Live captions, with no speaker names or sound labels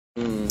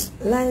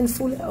Lion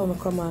full, oh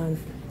come on.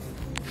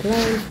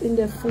 Lion in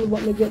the full,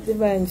 but me get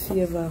divine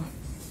favor.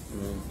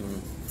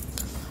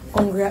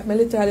 Hungry at me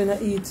literally not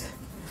eat.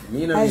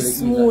 Me not I really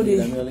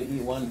smoothie. eat, I only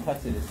eat one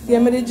patty this Yeah,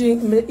 morning. me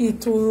drink, me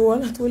eat 2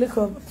 roll, 2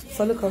 liquor,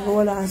 so liquor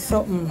roll and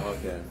something.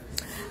 Okay.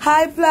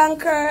 Hi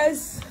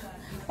plankers.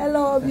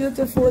 Hello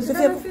beautiful.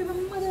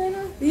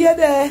 Yeah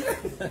there.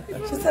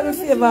 She said me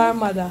favor her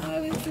mother.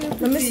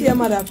 Let me see your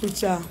mother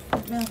picture.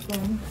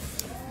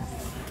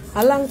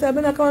 A long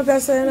time I come up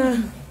here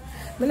saying,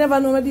 I never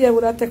know my day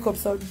would have take up.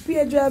 So,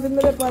 be driving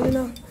me, you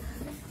know.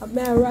 I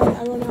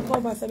run a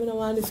cover, so I don't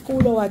want the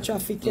school hour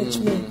traffic catch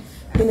me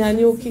in a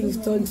New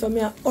Kingston. So,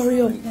 I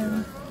hurry up.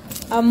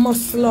 I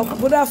must look.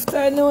 Good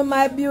afternoon,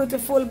 my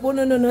beautiful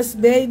Bonononos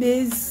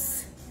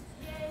babies.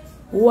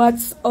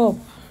 What's up?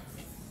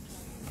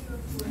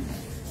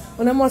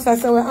 When I must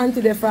say, we're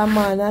auntie there from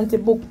man, auntie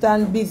booked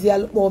and busy, a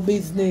lot more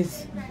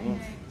business.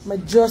 I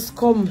just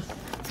come.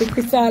 See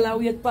Chris all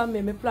wait for me.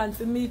 I plan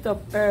to meet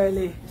up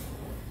early.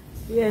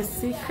 Yes,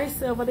 see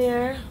Chris over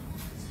there.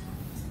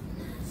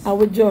 I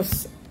would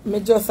just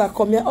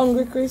come. You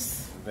hungry,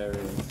 Chris? Very.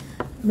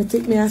 Me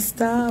take me a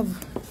starve.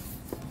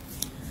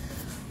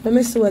 Let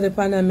me see what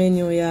on the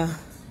menu, yeah.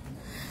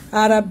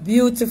 I had a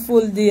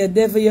beautiful day.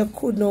 Devil, you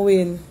couldn't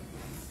win.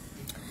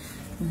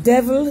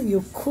 Devil,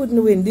 you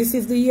couldn't win. This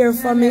is the year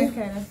for me.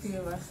 Kind of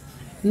favor.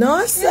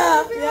 No,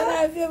 sir. You're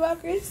not a favor,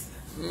 Chris?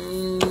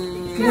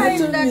 Kind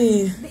to that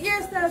me. the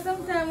hairstyle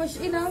sometimes,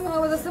 you know, I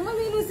was a summer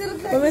mean, you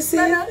look like Let me see.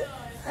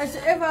 I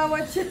should ever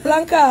watch it.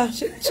 Blanca,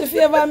 she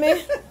favor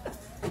me.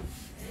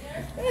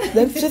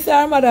 Then she say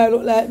her mother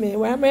look like me.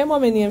 Why my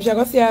mommy name? She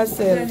go see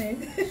herself.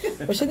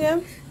 Janet. What's your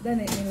name?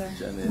 Janet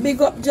Miller.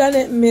 Big up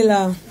Janet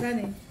Miller.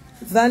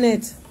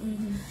 Zanet.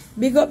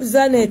 Big up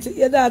Zanet.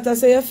 Your daughter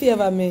say you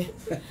favor me.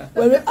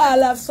 Well, we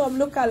all have some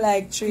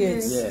look-alike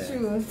traits. Yes,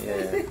 true.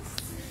 Yeah.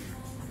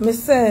 Me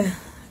say,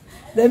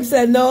 them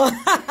say no.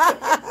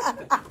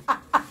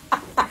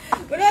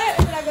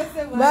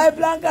 My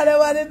Blanca, the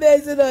one in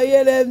base, you know,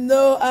 hear them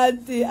no,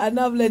 auntie. And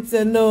now let's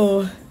say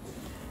no.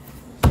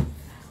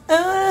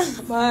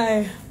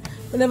 Bye.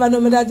 You never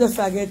know me that just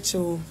I get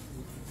through.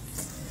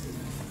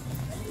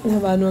 You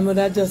never know me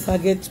that just I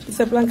get. It's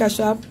a Blanca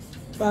shop.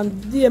 From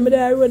there, me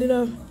there road, you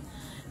know.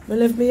 I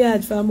left my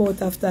yard for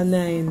about after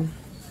 9.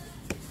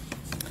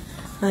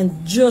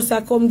 And just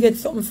I come get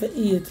something to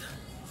eat.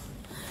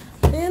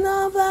 You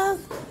know, but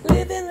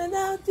living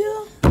without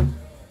you.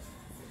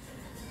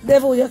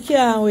 Devil, you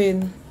can't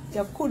win.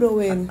 You couldn't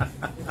win.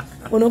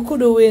 You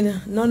couldn't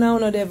win. None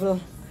of no devil.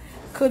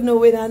 Couldn't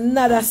win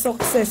another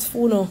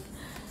successful. No.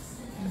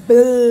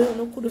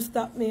 You couldn't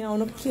stop me.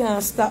 You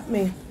can't stop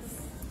me.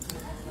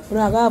 You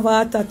have a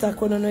heart attack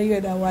when you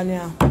hear that one.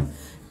 Yeah.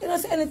 You know,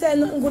 anytime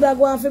nothing good I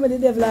go on for me, the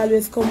devil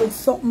always come with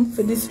something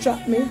to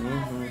distract me.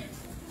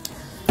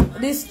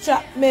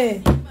 Distract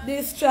me.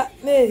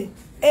 Distract me.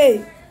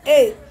 Hey,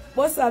 hey,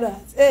 what's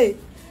that? Hey.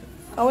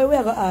 Oh, where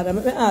I go order?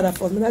 Let me order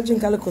first. I'm going to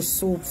drink a little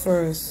soup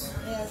first.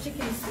 Yeah,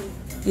 chicken soup.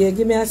 Yeah,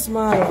 give me a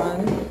small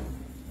one.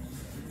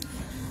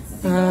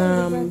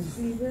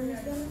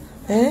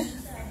 Eh? I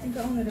think I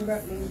only the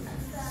broccoli.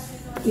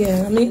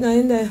 Yeah, I'm eating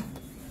in there.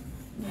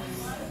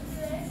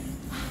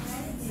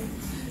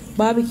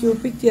 Barbecue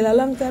pigtail. A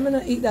long time I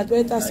don't eat that.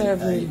 Wait a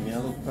serving.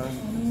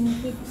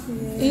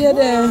 Here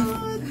there.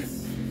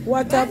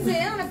 What up?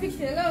 I want a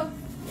pigtail.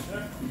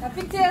 A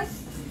pigtail?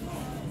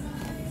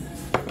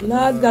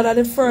 Lord God, that's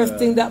the first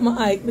thing that I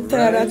like. I'm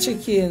tired of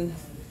chicken.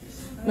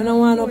 I don't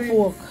want no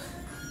pork.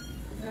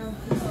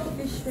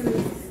 Fish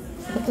fillet.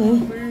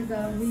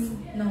 Burger,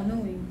 wings. No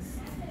wings.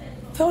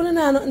 Tell me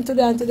nothing to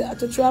that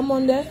to try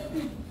Monday.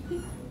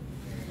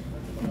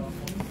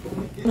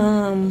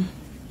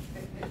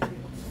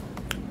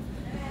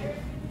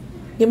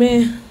 Give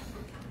me.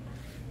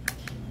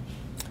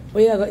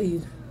 What you gonna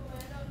eat?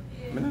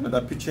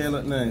 That picture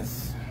look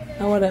nice.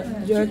 I want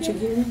that jerk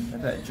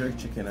chicken. That jerk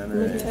chicken and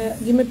rice.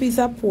 Give me a piece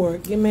of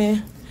pork. Give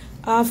me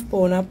half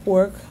pound of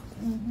pork.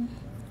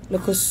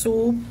 Look a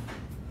soup.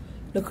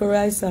 Look a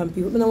rice and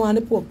peas. I don't want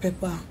the pork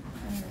pepper.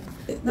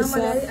 No, I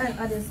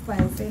add the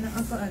spice. I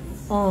also add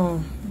this.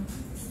 Oh.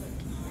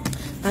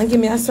 And give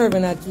me a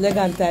serving of leg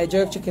and thigh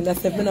jerk chicken.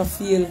 That's if I don't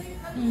feel.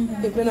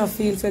 If I don't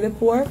feel for the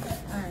pork.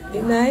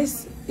 It's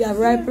nice. You have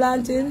ripe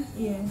plantain?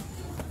 Yeah.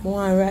 I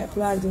want ripe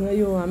plantain. What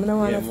you want? I don't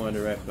want more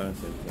the ripe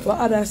plantain. What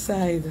other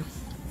side?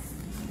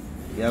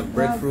 You have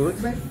breadfruit?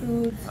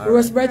 Breadfruit.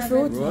 Roast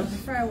breadfruit? Roast?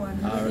 Fry one.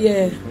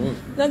 Yeah.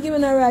 Don't give me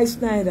no rice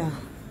neither.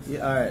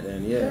 Yeah, alright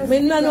then,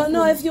 yeah.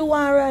 No, if you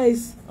want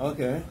rice.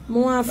 Okay. I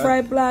want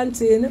fried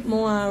plantain, I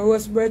want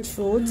roast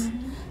breadfruit, and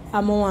I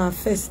want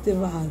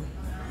festival.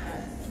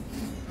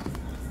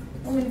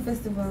 How many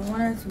festival?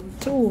 1 or 2?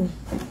 2.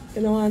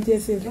 You don't want to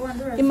taste it? You want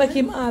the rest? You make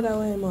him order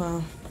way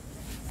more.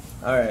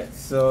 Alright,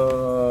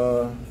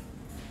 so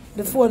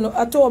The phone,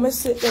 I told me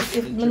if I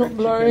look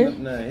blurry.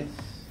 Nice.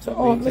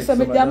 So,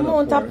 the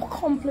amount of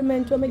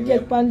compliment when I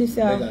get on this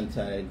leg and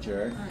thigh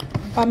jerk.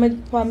 for me,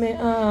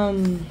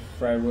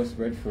 fried roast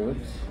breadfruit.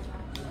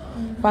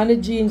 On the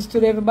jeans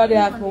today, everybody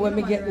ask me when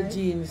me get the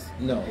jeans.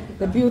 No.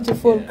 The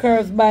beautiful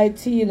curves by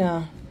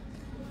Tina.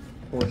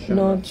 Portion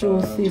No of,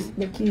 true sis,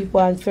 me keep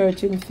on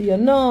searching for you.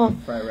 No.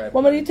 fried rice.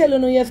 What I tell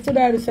you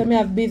yesterday, I said me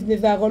have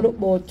business I go look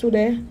about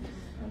today.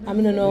 I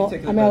mean, know, I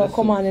mean, I go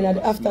come on in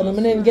the afternoon.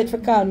 I didn't get to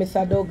call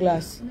Mr.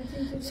 Douglas.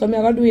 So I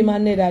go do him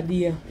another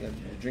day. Yeah,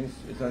 drinks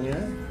is on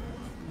here?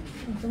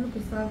 Some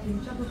look salty.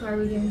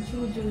 Chocolate again,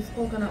 chili juice,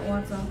 coconut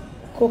water.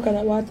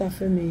 Coconut water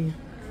for me.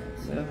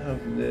 So I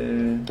have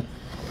the...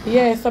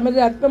 Yeah, some of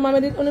that. Remember, I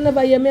didn't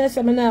never hear me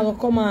say I go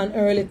come on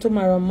early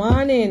tomorrow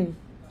morning.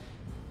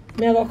 I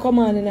go come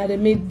on in the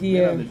midday. We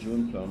have the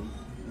June plum.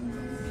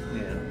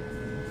 Yeah.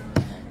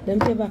 Them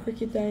have a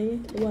cricketer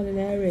in it, the one in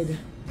the red.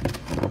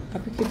 A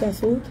cricketer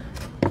suit?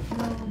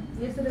 No,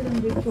 yesterday them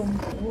did come.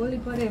 Holy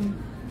for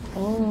them.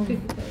 Oh.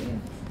 Cricketer, yeah.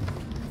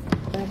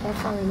 Like I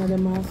found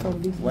them also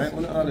business. Why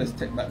don't you always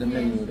take back the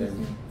menu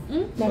then?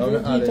 Like Why you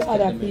don't you give to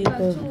always other take the menu?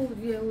 That's people. true,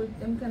 yeah, with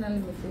them kind of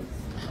limited.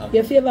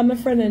 You favor my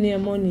friend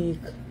named Monique.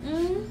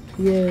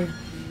 Yeah.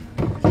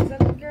 Is that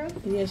the girl?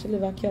 Yeah, she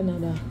live in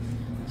Canada.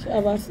 She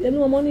have a, you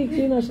know Monique,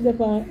 you know, she live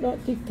on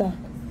TikTok.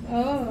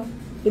 Oh.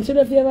 If she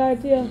live here,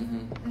 here?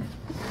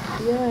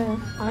 Yeah,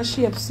 and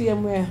she up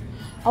same way.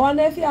 I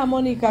wonder if you are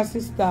Monica's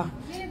sister.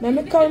 Let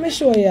me come and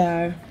show you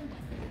her.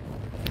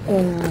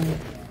 Oh.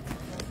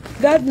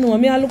 God know,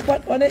 me I look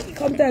what when they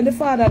come tell the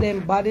father them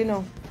bad, you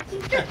know.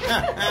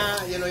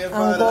 You know your And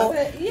father?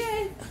 go,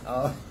 Yeah.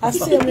 Oh. I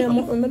see me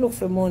look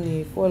for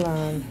money. Hold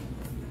on.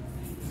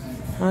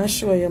 I'll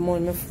show you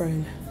money, my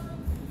friend.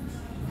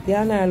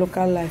 Yeah, and I look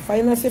alive.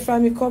 I know see if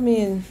I come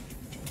in.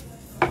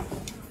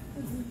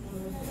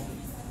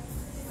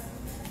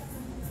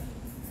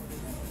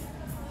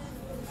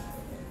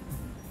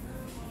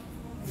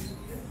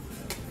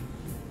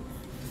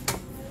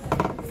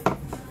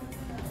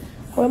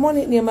 What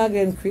money name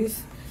again,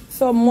 Chris?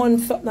 Some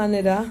month something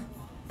another.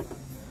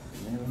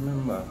 I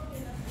remember.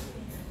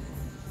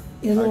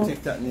 You know? I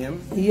take that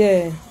name.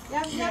 Yeah. You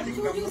have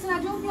two juice and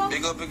a jump plum?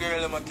 Big up a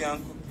girl in my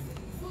camp.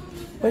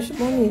 What's your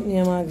money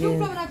name Jump again?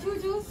 plum and a two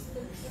juice?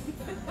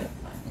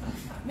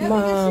 Ma'am.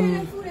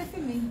 Ma'am. Food for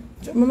me.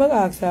 I'm going to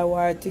ask her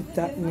what her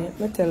TikTok name.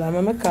 I tell her, I'm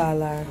going to call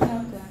her.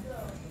 Okay.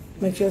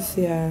 Make sure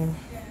see her.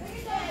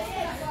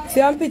 See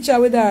one picture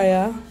with her,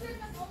 yeah?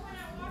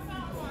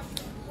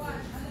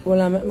 Well,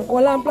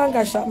 I'm planning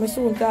to shop. I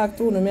soon talk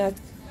to her. I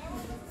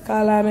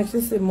call her, make sure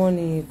see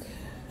Monique.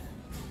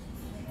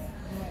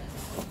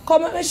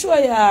 Come let me show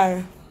you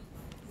her.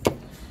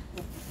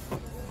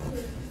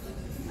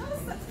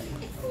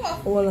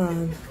 Hold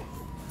on.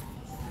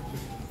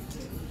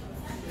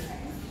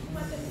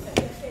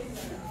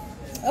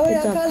 Oh,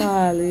 It's a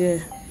call, yeah.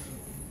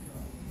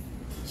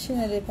 She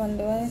not up on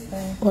the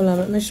Wi-Fi. Hold on,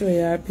 let me show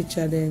you her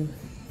picture then.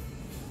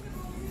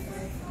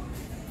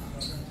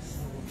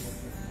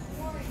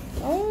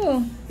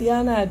 Oh.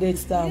 Yeah, no, date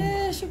stamp.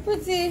 Yeah, she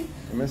pretty.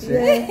 Let me see.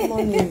 Yeah,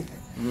 Monique.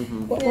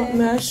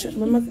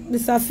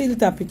 This is a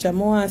filter picture. I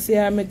want to see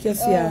her, make you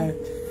see her.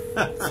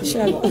 Yeah, it's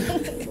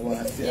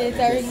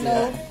a ring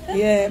now.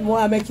 Yeah, I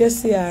want to make you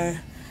see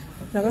her.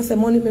 I'm going to say,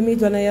 Monique, me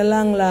meet one of your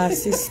long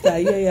lost sister.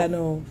 Yeah, you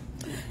know.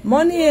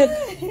 Monique.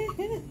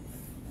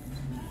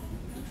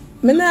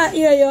 Me not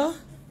hear you.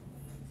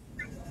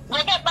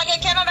 I get back a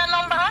Canada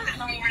number.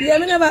 Yeah,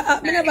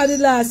 me never did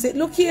last it.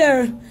 Look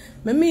here.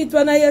 Me meet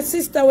one of your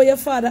sister where your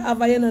father have,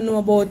 you don't know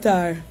about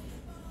her.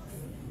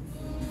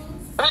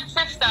 Which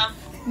sister?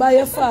 By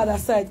your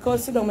father's side,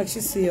 cause she don't make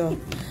she see you.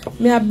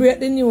 Me I break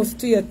the news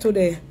to you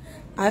today.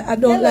 I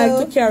don't like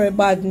to carry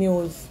bad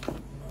news.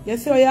 You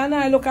see how you and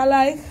I look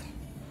alike?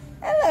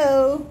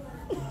 Hello.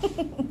 Do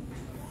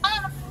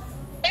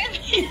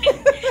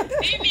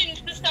you mean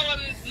sister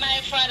of my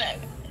father?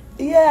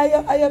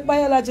 Yeah, your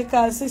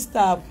biological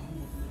sister.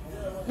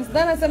 Miss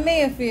Donna's a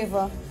me a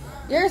favor.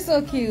 You're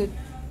so cute.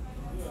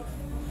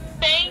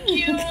 Thank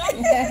you.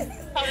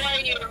 How are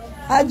you?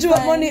 I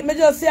joke Monique, me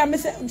just see her, me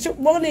say,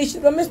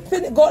 Monique, when me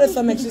go there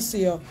so make she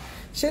see you.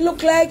 She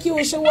look like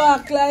you, she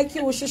walk like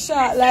you, she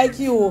short like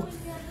you.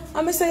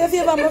 And me say, if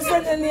you have my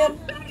friend and name,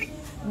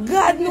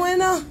 God know you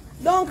know.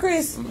 Don't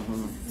Chris.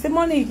 See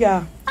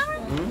Monica.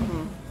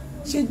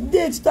 She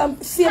did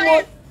stamp, see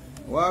what?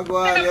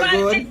 Wagwan, you're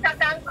good?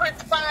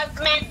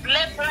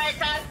 Left,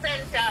 right, and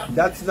center.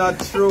 That's not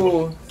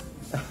true.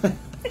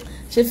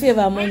 She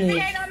favor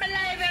Monique. I'm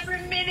alive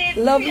every minute.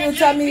 Love you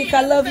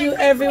Tamika, love you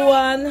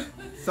everyone.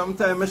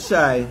 Sometimes I'm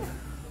shy.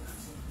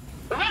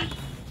 What?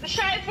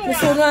 Shy for You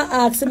see, not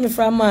asking me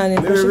from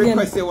morning. Maybe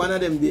request you one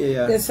of them day,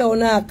 yeah. They say,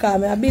 not call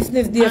me. A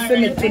business day for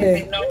me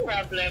today. No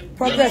problem.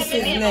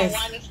 Progressiveness.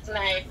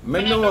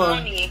 Me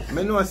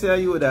know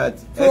say you that.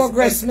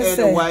 Progress, me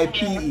say.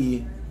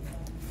 SNYPE.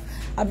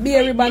 A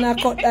beer ribbon I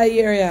cut that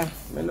area.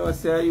 Me know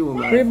say you,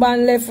 man.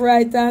 Ribbon left,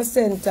 right, and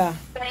center.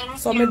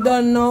 So me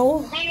don't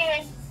know.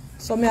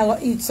 So me I go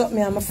eat something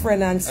with my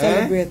friend and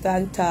celebrate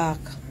and talk.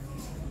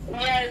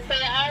 Yes, so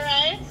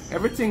alright.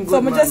 Everything good, So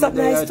me man. dress up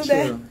They nice are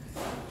today. chill.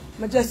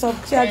 I just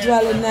up casual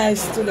and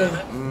nice today.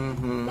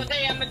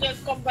 Today I'm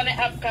just come for the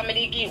app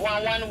comedy get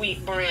 1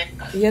 week break.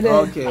 You there?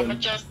 Okay. I'm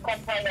just come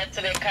for that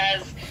today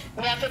because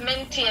we have to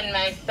maintain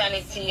my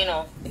sanity, you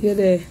know. You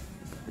there?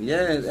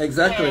 Yeah,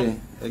 exactly.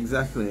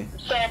 Exactly.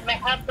 So I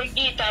have to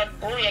get a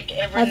break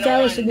every I now thought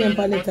we and should name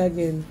then. it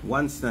again.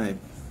 One snipe.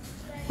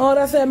 Oh,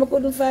 that's why I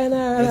couldn't find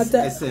her.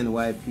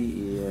 SNYPE,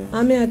 yeah.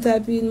 I'm here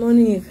typing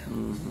Monique.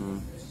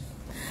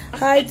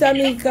 Hi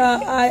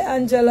Tamika, hi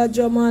Angela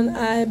Drummond,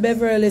 hi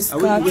Beverly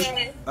Scott.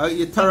 Are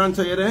you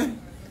Toronto, you there?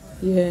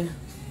 Yeah.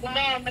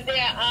 No, but they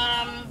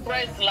are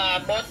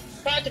Breslau, about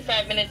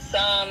 45 minutes,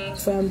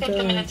 From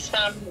 50 minutes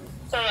from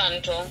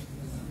Toronto.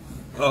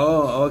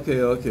 Oh,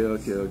 okay. Okay.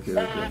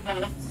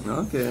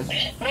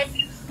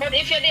 But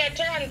if you're there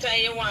Toronto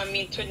and you want to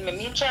meet with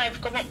me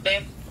drive, come up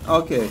there.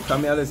 Okay,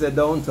 come here, let's say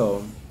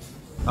downtown.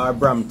 Or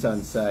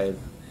Brampton side.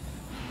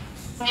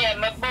 Yeah,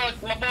 I'm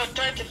about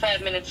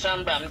 35 minutes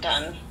from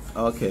Brampton.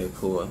 Okay,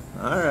 cool.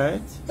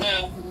 Alright.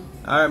 Yeah.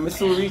 Alright, me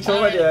still reach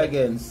over there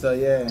again, so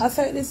yeah. I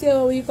said this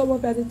year when you come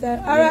up at the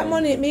time. Alright,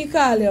 Monique, me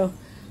call you.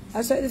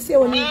 I said this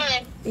year when you...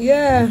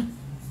 Yeah.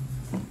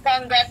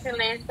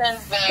 Congratulations,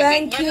 baby.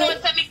 Thank you. You know,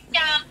 so I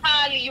can't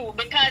call you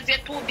because you're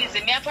too busy.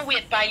 Me have to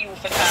wait for you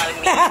for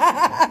calling me.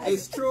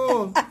 It's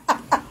true.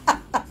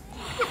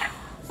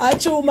 I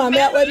true, man.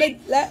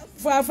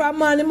 From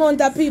man, the amount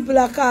of people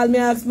that call me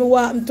ask me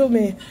what happened to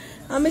me.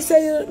 And I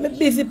say, I'm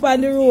busy on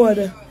the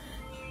road.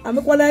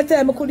 And when I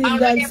tell me I couldn't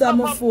even answer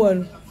my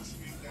phone.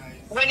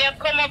 When you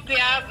come up here,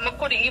 I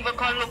couldn't even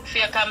come look for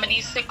your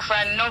comedy sick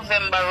from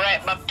November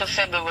right back to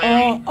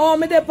February. Oh,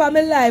 me there on my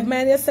live,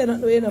 man. You say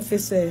nothing enough to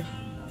say.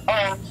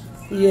 Oh.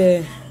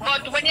 Yeah.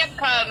 But when you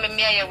call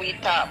me and we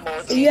talk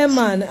about it. Yeah,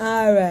 man.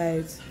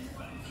 Alright.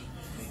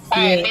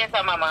 Alright, Yeah.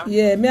 later, mama.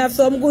 Yeah, me have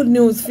some good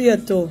news for you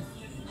too.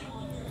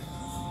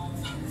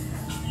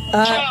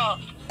 Sure.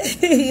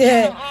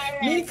 Yeah.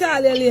 Me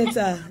call you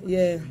later.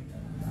 Yeah.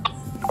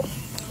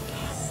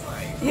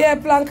 Yeah,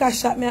 Blanca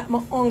shot me at my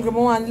hungry. I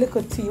want a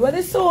little tea. What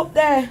is soap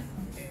there?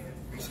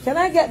 Can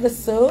I get the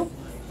soap?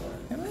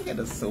 Can I get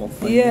a soap?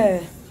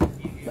 Yeah.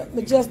 But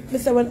me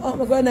say when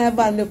I go in the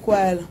van the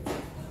while,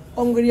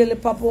 hungry really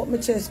pop up my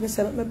chest. Me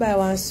say let me buy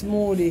one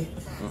smoothie.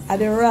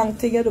 And the wrong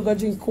thing you do go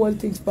drink cold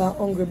things for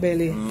hungry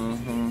belly.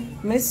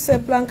 Me say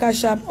Blanca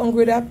shop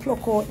hungry that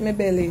pluck out my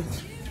belly.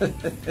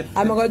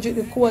 I'm going to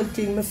drink the cold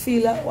thing. I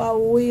feel like, wow,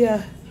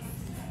 weird.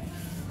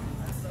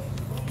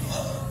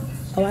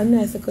 Oh, I'm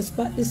nice. I could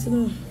spot this, you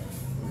know.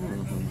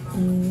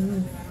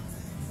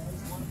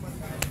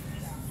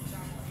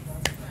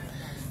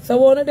 So,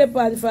 we want to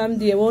depend from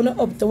there. We want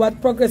to up to what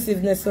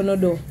progressiveness you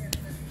do.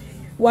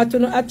 What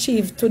you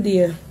achieve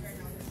today.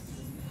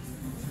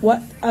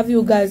 What have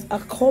you guys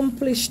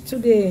accomplished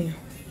today?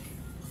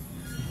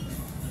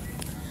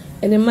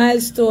 Any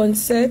milestone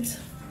set?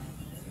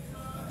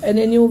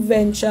 Any new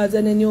ventures,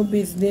 any new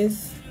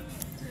business,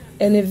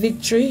 any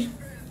victory.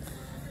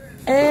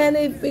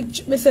 Any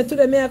victory. I said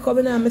today, I come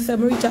in and I say I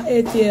reach a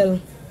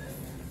ATL.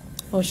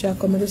 Oh, she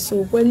come with the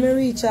soup. When I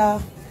reach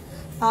a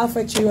half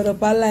a tree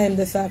up a lime,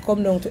 they say I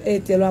come down to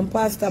ATL and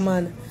pastor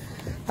man.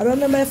 I don't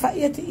remember if I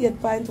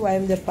 88.1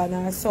 I'm the pan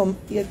or some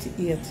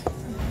 88.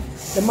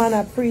 The man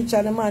I preach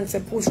and the man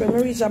say push. When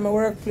I reach at my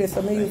workplace,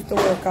 I used to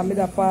work and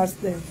I pass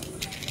them.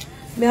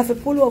 I have to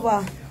pull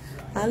over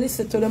and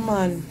listen to the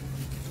man.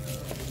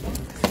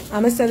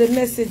 And I said the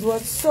message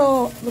was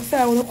so, I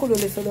said I want to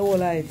listen to the whole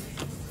life.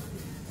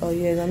 Oh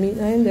yes, I mean,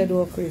 I ended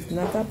the Chris,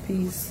 not a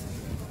peace.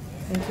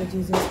 Thank you,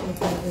 Jesus, for the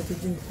power that you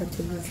drink for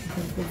to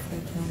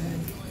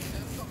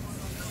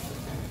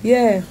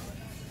yeah.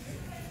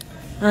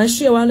 And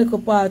share one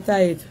little part of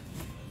it.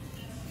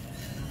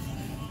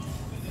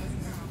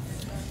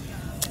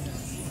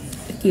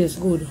 It tastes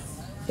good.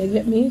 You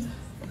get me?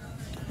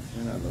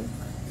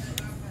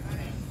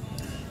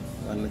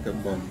 One little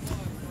bump.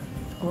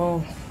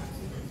 Oh.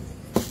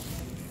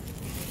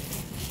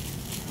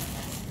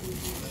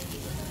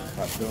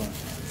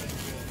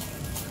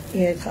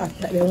 Yeah, it's hot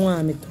like they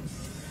want me to.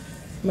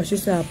 But she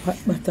said hot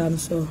bottom,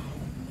 so.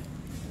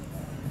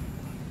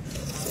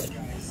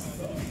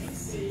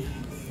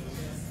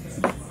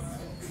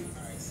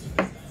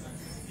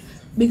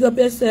 Big up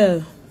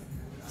yourself.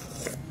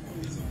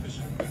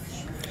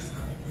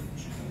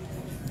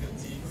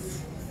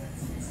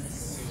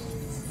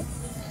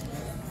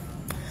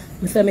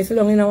 I said I sit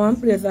down in one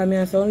place and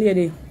I some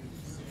lady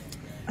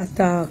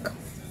attack.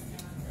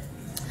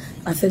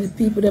 I said the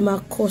people them are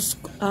cuss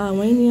what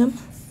name?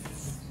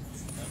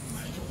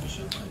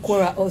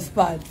 Cora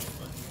husband.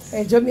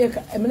 In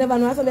Jamaica, I never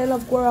know so they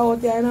love Cora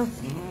out there, you know.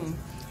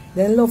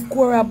 They love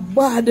Cora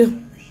bad. I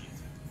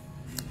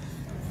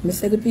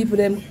said the people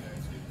them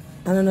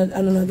I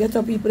don't know, get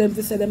up people them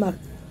to say them are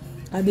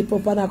the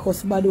pop and a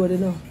cuss bad word, you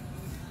know.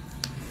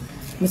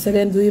 I said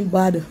them doing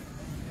bad.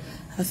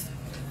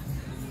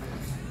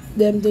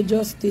 Them do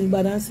Justin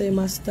bad and say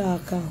my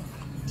stalker.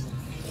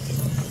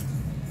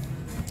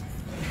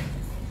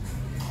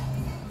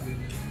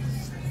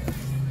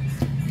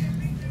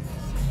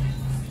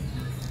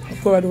 I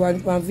forward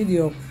one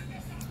video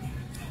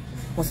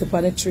must be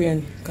on the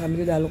train. Because I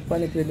did look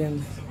on it with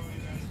them.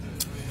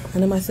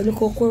 And I said, look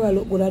how Cora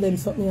look good at them,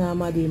 something I'm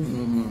mad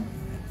him.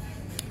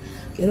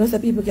 You know,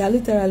 some people can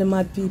literally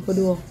mad people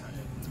do.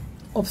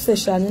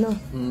 Obsession, you know.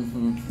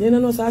 You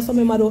know, so I saw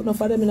me mad out enough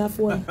for them in a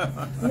phone.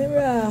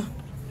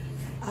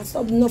 I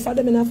saw enough for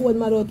them in a phone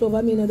mad out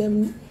over me, you know,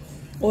 them.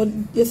 Or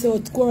you see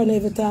what Cora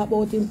never talk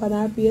about him on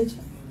our page.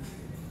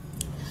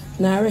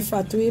 And I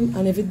refer to him,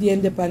 and every day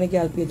in the on the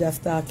girl page, I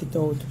start it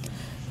out.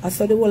 I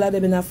saw the whole of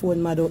them in a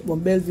phone mad out, but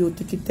Bellevue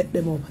ticket take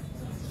them up.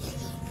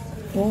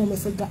 Oh, I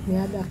forgot me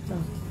a doctor.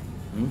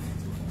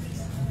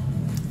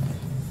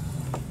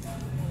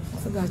 I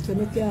forgot to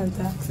make your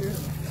taxi.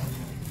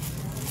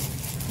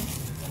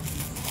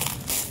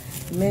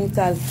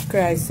 Mental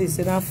crisis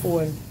in a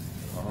phone.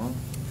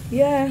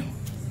 Yeah.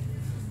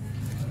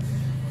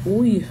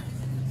 Ooh.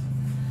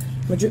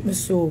 I drink my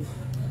soap.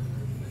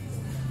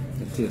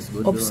 It tastes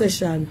good.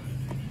 Obsession.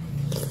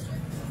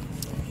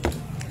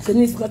 So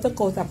he's got to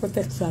cut a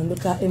protection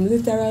because I'm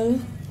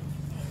literally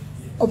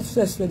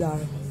obsessed with her.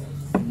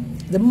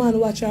 The man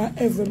watch her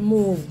every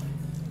move.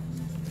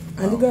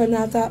 And the girl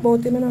not talk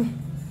about him, you know.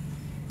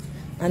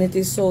 And it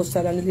is so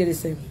sad, and the lady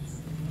say,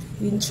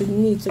 she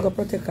needs to go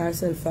protect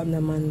herself from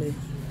the man there.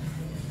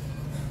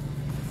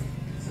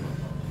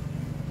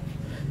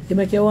 You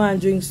make you want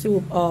to drink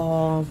soup.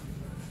 Oh,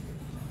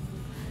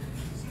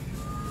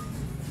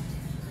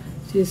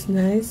 tastes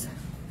nice.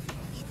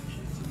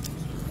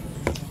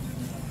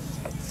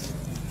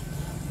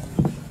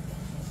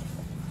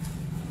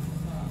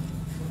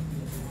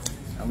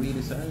 Are we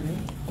deciding?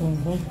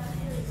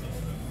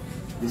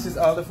 This is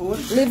all the food?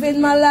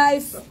 Living my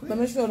life. Let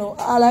me show you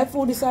all our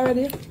food is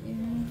already.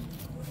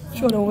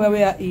 Show them where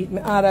we are eating.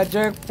 I order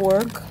jerk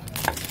pork.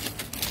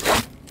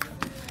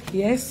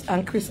 Yes,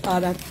 and Chris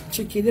ordered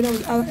chicken. You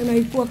know,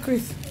 eat pork,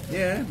 Chris?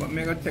 Yeah, but I'm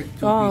going to take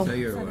two pieces of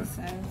your one.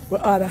 We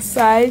order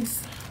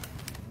sides.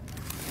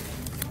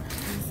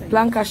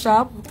 Blanca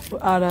shop. We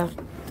order.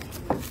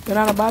 You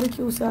know the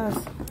barbecue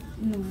sauce?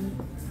 No.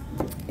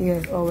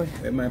 Yes, always.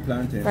 Where my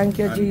plantain? Thank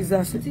you,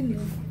 Jesus.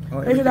 Oh,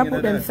 I should have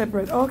put them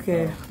separate.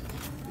 Okay.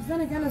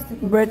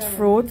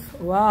 Breadfruit.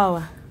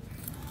 Wow.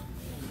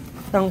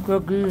 Thank you,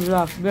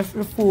 Jesus. Bless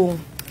the food.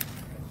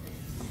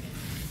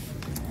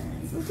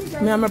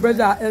 Me and my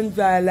brother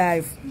enjoy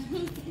life.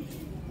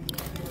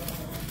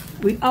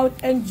 We out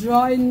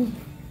enjoying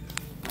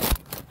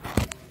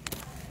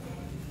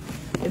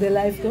the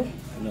life too?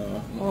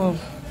 No. Oh.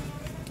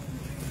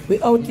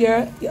 We out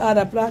here, the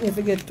other plant, if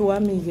you get two,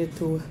 and me get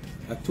two.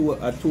 A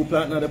two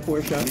plant, not a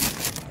portion?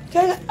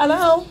 Okay,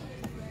 allow.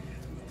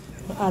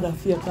 The other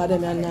few, because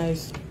them are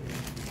nice.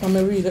 I'm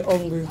really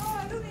hungry.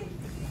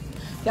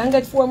 Can I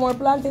get 4 more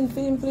plantain for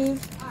him, please?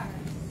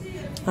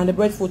 And the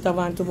breadfruit I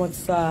want too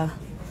much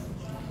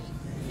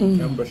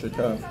Can brush it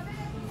off.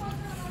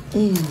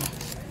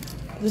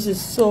 This is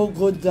so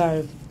good,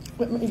 guys.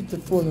 Let me eat the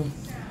food. Me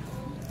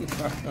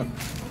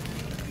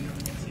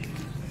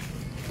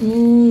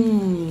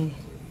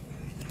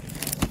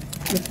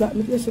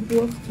taste the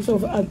pork. So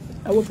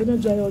I will put a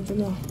dry out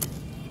now.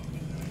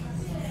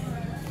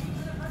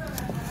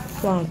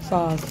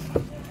 Sauce.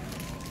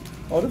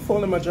 How the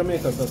fall in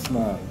Jamaica so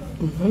small?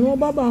 No,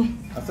 Baba.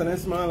 That's a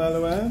nice small all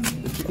the way?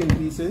 The chicken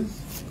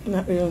pieces?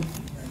 Not real.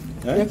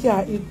 Eh? You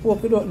can't eat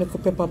pork without the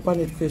pepper on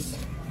it, Chris.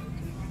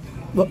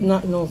 But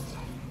not enough.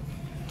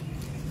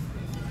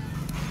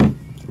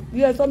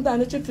 Yeah,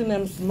 sometimes the chicken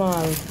them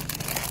small.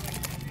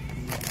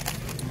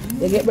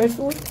 You get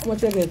breadfruit? How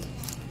much you get?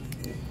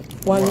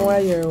 One more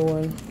here,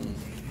 one.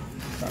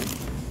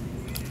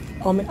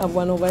 Or me have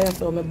one over here,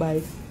 so I buy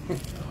it.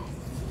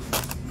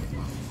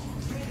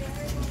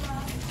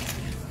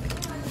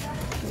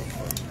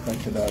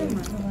 Thank you, darling.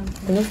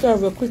 And you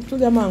serve it quick to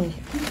the man.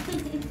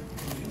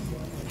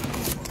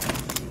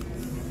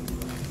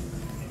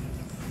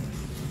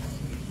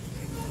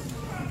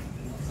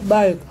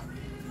 Buy it.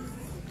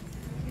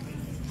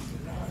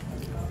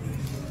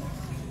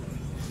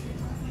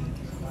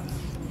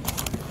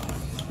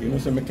 You know,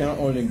 so I can't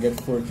only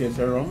get 4 cases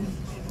of rum.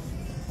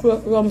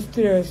 Rum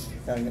stairs.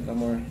 Can't get no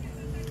more.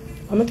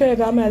 I'm going to tell you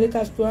that my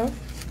liquor store.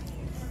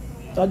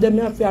 So them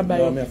have to buy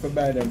No, it. I have to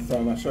buy them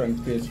from a certain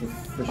place to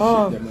ship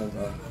them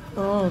over.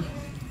 Oh.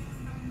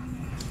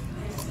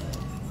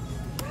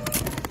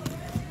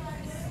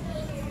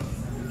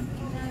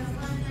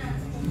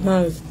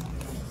 Nice.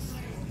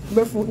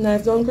 Breadfruit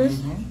nice, don't Chris?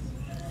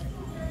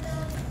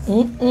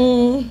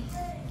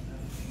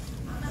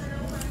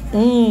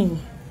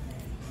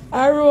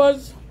 I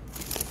Rose.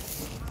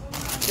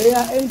 They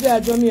are enjoy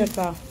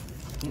Jamaica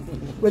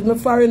with my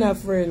foreigner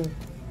friend.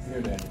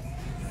 Here then.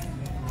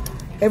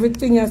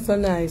 Everything is so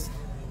nice.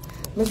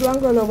 I just want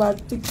to go over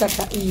TikTok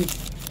to eat.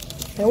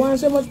 I want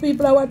so much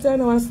people are watching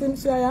now and slim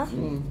share.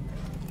 I'm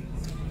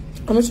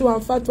just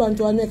want fat one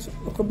to our next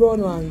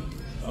brown one.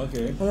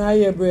 Okay. And I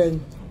hear bread.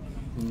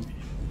 I'm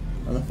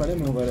going to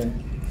them over there.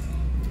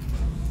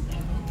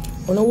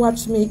 Wanna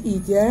watch me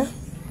eat, yeah?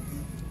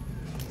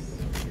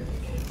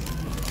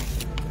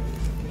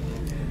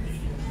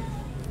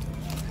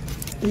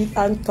 Eat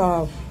and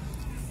talk.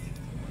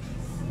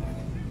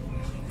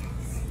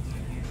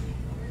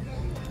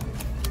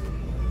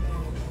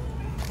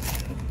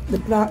 The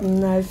plantain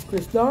nice,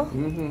 Chris, no?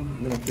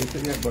 I'm not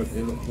tasting it, but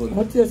it looks good.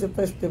 What is the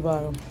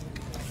festival?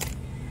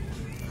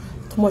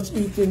 Too much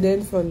eating there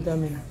in front of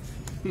me.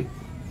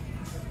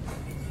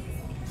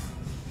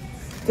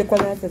 Take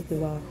one at the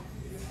festival.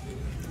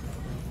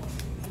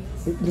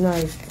 It's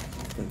nice.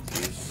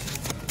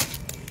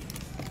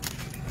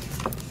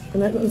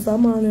 Can I eat nothing for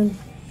morning?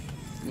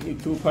 You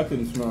eat 2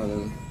 patties this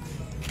morning.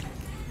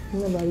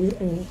 Never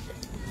eaten.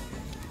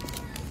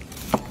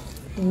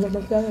 I'm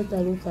not going to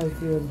look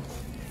at you.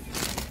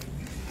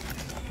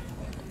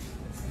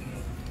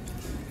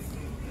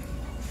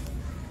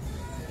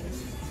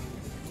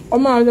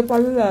 Omar, the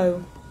party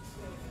live.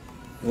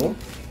 Oh?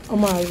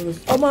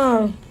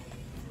 Omar,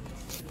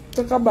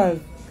 take a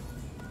bite.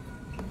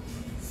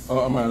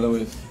 Oh, my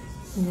Lois.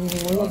 I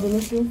love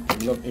him.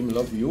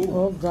 Love you.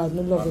 Oh God,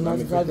 I love him.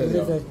 As God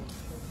delivered.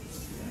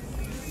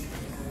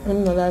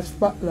 I'm not that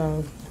spot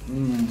now.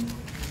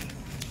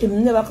 He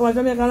never come to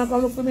Jamaica and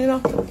come look for me, no?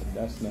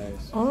 That's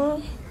nice.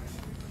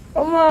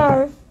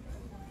 Omar.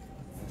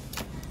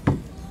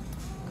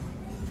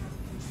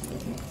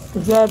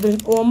 Driving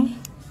home.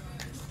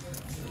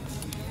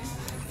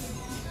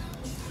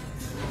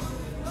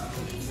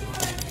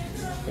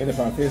 Ain't it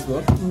on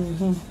Facebook?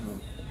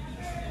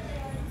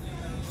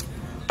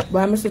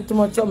 But I see too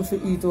much something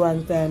to eat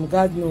one time.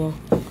 God knows.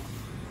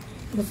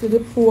 I see the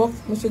pork,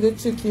 I see the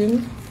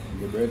chicken.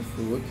 The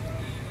breadfruit.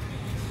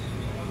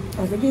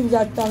 I should give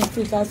that thanks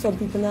to because some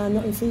people have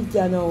nothing to eat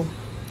there now.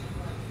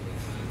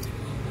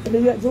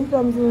 They get jump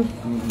from you.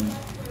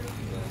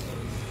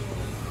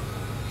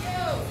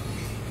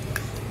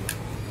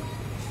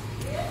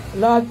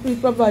 Lord, please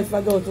provide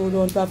for those who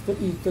don't have to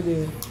eat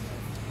today.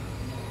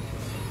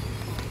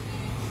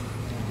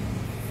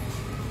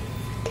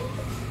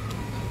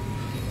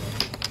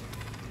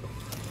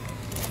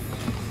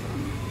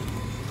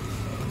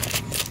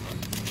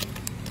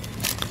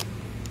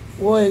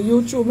 Boy,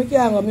 YouTube, I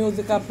can't go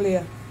music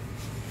player.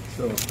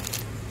 So,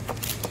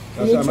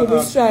 YouTube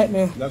will strike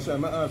me. That's why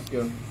I'm asking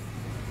you.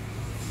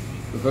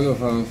 Because of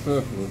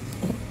Facebook.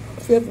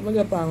 Facebook, I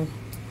get them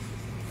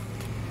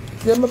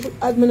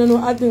admin no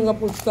admin go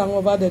put song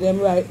over there, them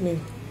write me.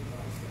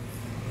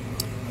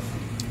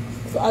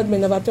 So admin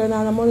never turn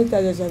on the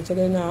monetization, so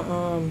then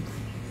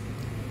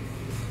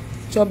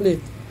trouble it.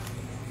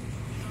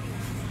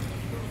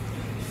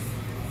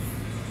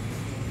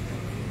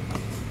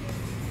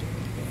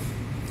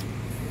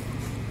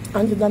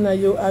 Auntie Dana,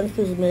 you and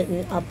Chris make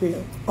me happy.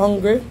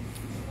 Hungry?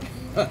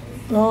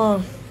 No.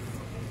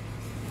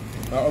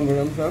 Hungry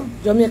themselves?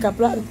 Jamaica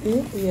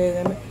plantain?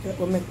 Yeah,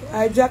 they make.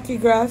 I Jackie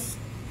grass.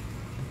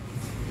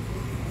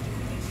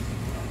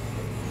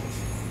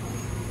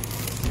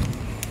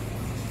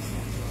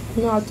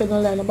 No, I'll tell you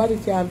like nobody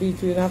can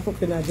beat you in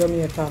cooking in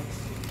Jamaica.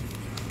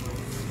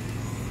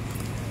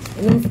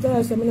 And then after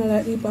I say I don't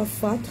like heap of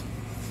fat.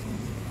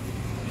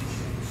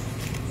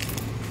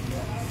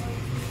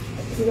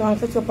 You don't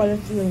catch up on the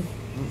thing.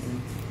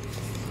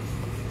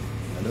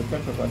 I don't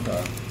catch up at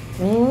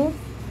all.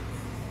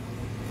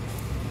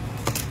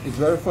 It's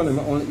very funny, I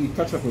only eat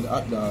ketchup with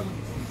hot dog.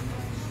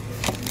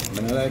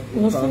 And I like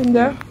You see him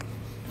there?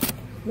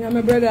 Me and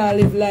my brother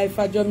live life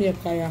at Jamaica.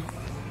 Yeah.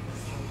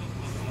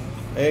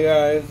 Hey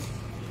guys.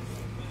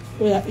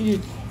 We are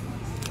eat.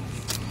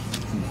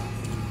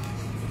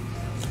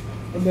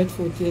 The bed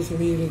food tastes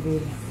really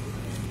good.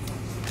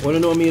 Want to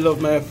know me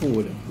love my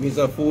food? Me's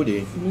a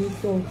foodie. Me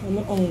too. I'm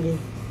not hungry.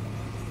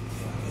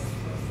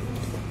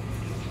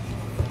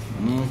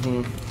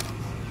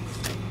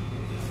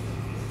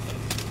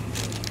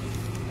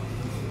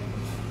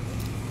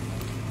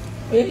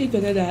 What you eat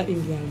another in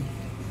England?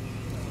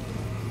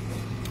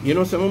 You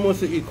know, some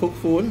mostly eat cooked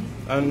food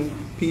and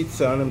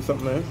pizza and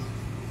something like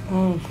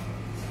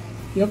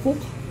You cook?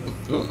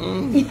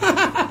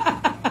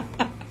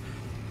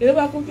 You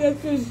never cook your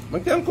kids? I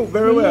can cook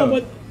very well.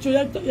 But you're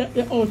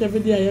out every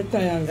day, you're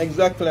tired.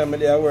 Exactly, I'm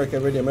there at work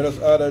every day. I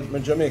just ordered my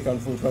Jamaican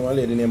food from a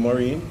lady named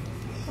Maureen.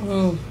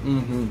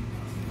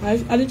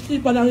 I did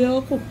cheaper than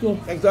you cook too.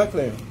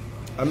 Exactly.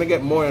 I'm gonna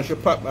get more and she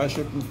pop and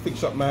she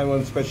fix up my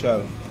one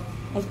special.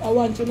 I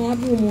want to know how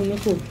to moon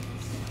cook.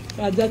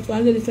 Because that's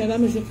one lady said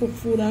I should cook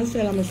food and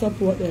sell and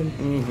support them.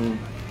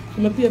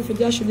 So I pay for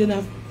that, she didn't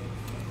have.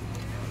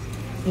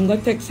 I'm going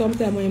to take some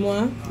time when you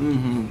want.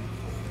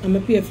 And I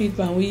pay for it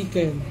for a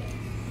weekend.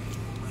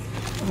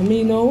 And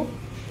me now,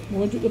 I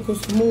want to look a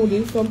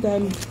smoothie.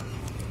 Sometimes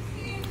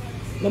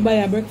I buy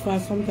a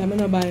breakfast, sometimes I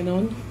don't buy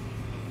none.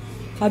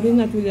 Because I'm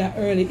not really an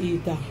early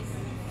eater.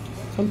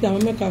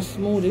 Sometimes I make a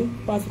smoothie,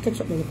 pass the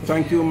ketchup.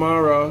 Thank you,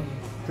 Mara.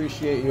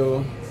 Appreciate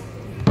you.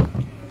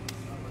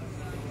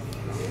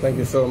 Thank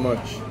you so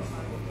much.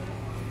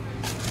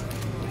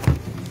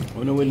 I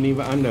wouldn't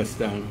even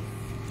understand.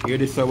 Hear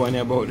this one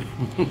about.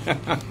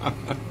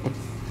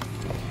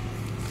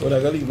 But I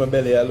gotta leave my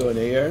belly alone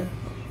here.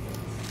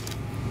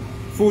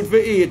 Food for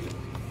eat.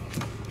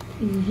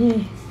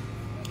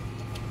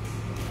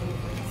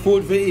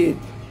 Food for eat.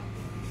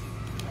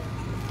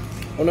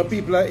 When the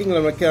people in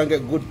England can't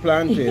get good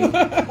planting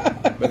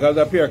because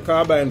the pure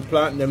carbine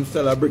plant them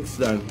sell a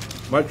Brixton.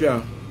 What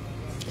you?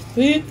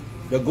 Sweet.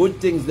 The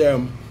good things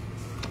them.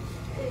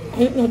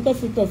 Ain't no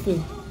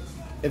toughy.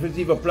 If it's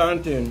either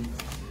plantain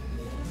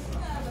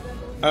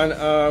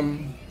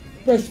and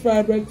Fresh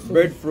fried breadfruit.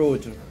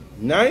 breadfruit.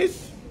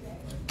 Nice?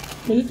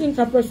 But you think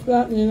I fresh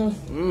plantain, you know?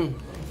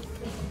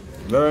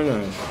 Very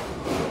nice.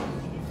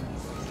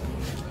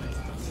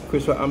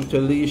 Christopher, I'm to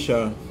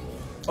Alicia.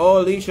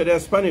 Oh, Alicia, they're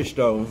Spanish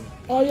though.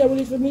 Oh yeah, we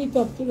need to meet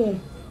up today.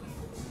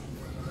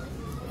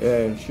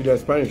 Yeah, she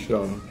does Spanish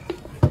though.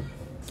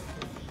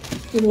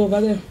 Still over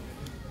there.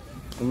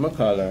 I'm gonna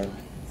call her.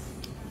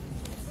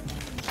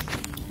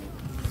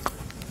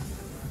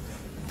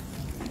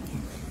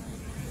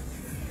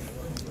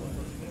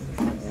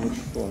 Which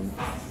one?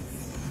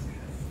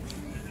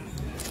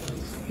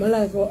 I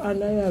like how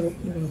Anna look.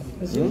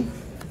 You see?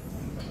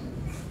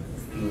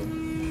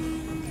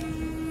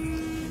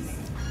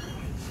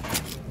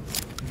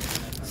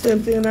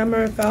 Same thing in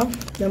America.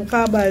 Them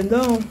carbine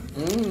down.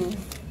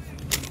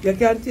 You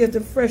can taste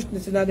the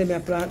freshness in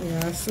them plant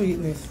and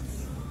sweetness.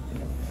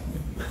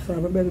 So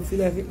my belly feel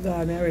like it's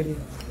gone already.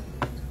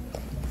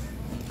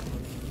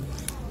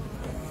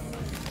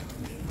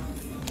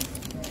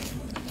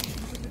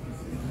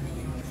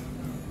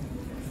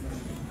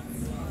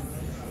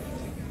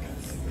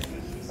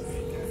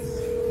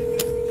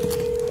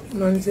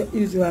 Man, it's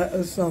easy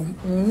as some.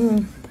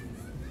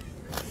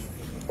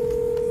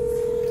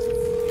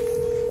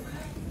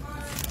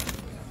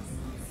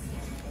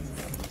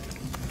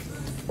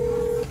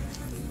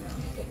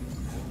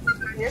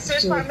 You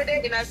search for me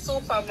there in a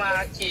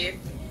supermarket.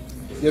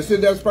 You see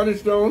that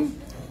Spanish town?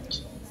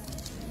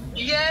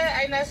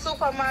 Yeah, in a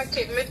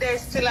supermarket, me there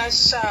still a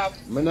shop.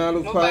 Me not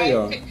look for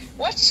you.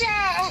 Watch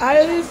out!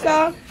 Hi,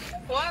 Lisa.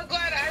 What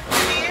God I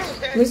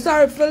see? I'm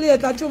sorry for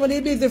late. I told me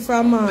they busy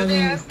from Me morning.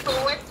 there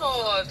so wet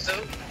out.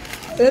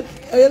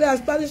 Are you there,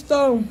 Spanish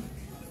town?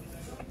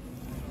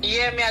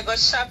 Yeah, me I go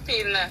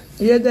shopping.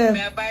 You there?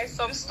 Me I buy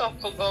some stuff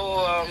to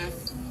go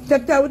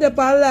Check that with the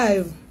pan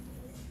live.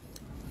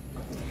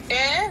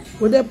 Eh?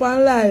 With the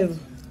pan live.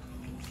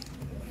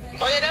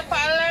 Oh, you there for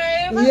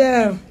live?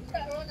 Yeah.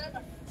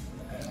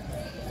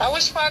 I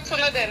wish part one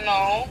of them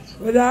now.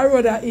 With that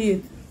road I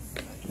eat.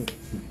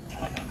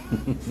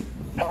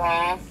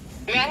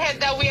 Me I head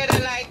that way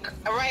they like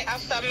right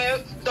after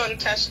me done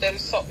catch them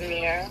something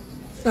here.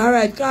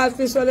 Alright, call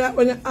fish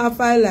when you half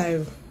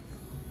live.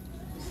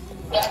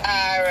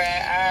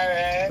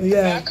 Alright.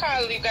 Yeah. I'll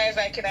call you guys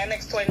like in the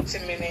next 20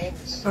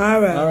 minutes.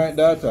 Alright. Alright,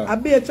 daughter. I'll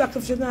be a truck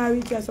if she not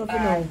reach or something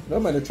now. No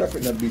man, the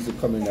traffic not busy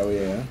coming that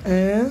way,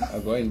 yeah?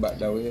 I'm going back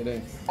that way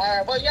then.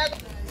 Alright, but yeah.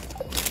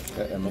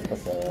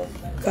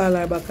 Call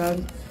her back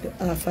on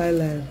half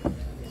live.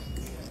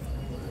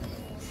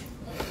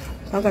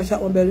 I can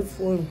shut my belly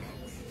full.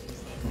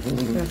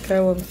 I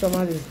carry one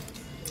somebody.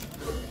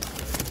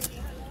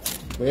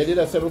 But you did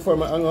that say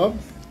before I hang up?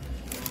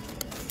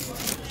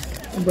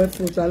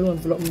 Breadfruit alone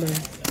for them down.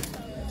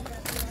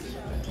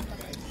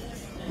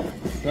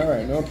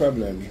 Alright, no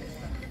problem.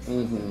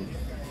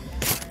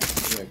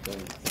 Yeah,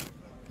 come.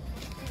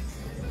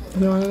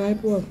 You want a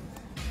knife or?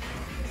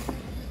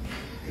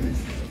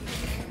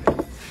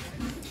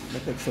 I'll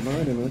take some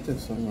already, I'll take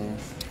some more.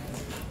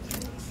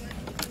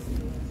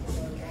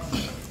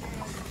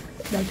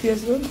 That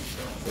tastes good?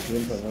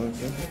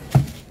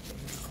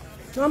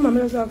 No, Mama,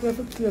 let's have to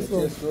taste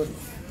good. Tastes good.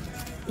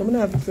 I'm going to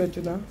have to try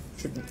it now.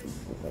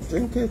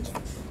 Drink it.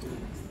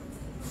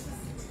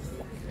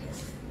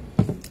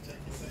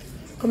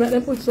 Come let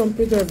them put some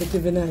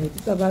preservative in it.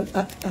 It have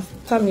a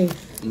tangy.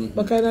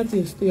 What kind of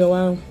taste do you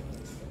want?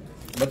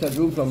 But I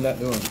drew from that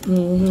door.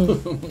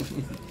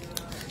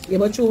 Yeah,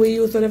 but you we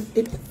use it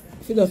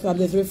if you just have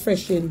this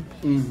refreshing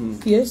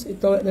taste,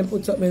 it let them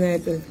put something in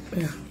it.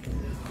 Yeah.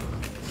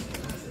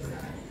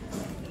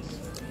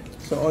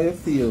 So how you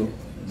feel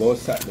about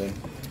Saturday?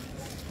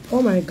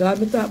 Oh my God,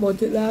 we talked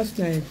about it last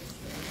night.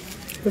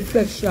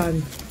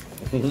 Reflection.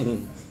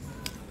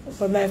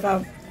 From like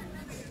I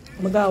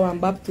got one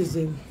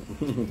baptism.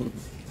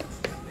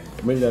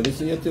 Maybe I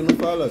listen to you till I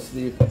fall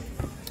asleep.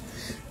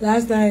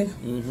 Last night,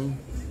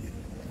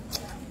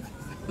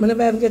 I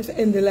never even get to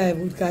end the live.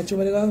 We'd catch you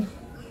where they go.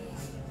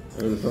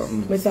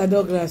 Mr.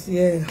 Douglas,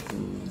 yeah.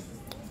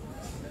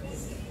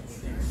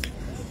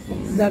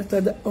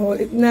 Doctor, oh,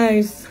 it's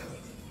nice.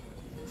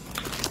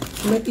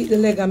 I eat the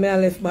leg and I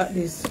left back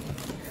this.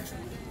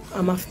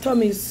 And my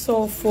tummy is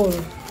so full.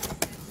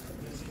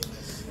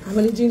 I'm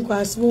going to drink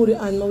one smoothie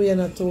and my way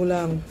not too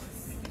long.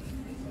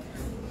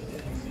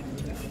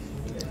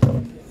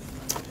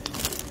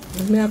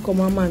 When I come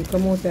a man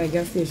come out of the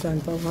gas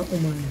station for my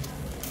woman.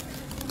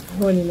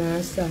 Running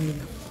her side.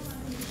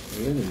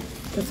 Really?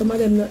 But some of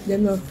them,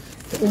 the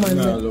woman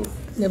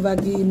never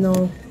give him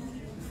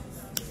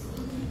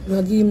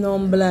no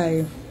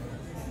blind.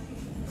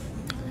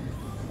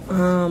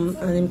 And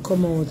him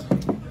come out.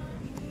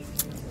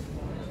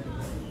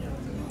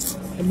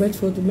 The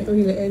breadfruit, I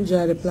really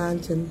enjoy the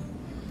planting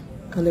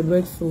and the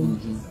breadfruit.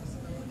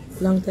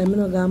 Long time I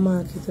don't go to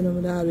market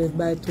and I always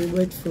buy 2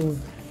 breadfruit.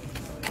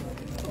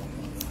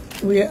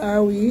 Where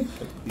are we?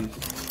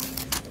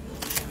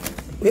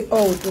 We're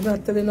out. We're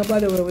not telling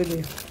nobody where we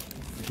live.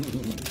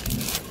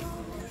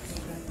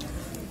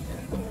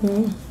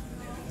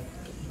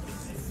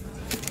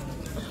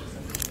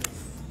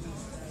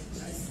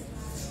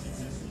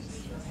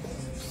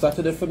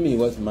 Saturday for me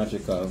was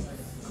magical.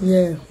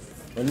 Yeah.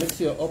 When I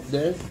see you up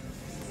there,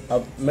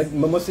 I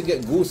must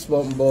get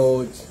goosebumps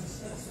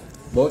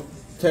about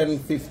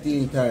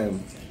 10-15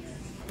 times.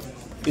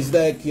 It's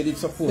like you're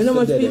supposed You know to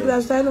much do people that.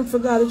 have signed up for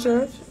God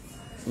church?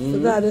 For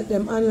God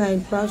them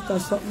online pastor or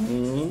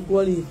something.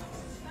 Wally.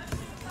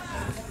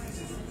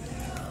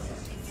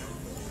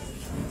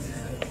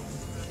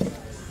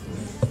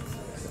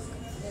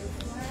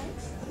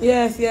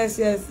 Yes,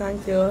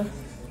 thank you.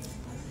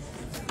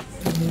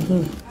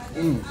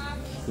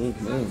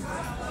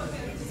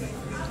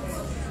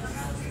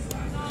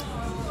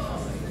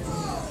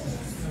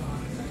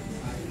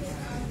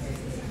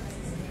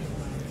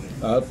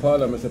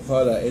 Paula, Mr.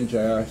 Paula, enjoy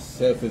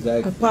herself. Is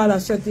like Paula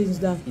shut things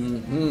down.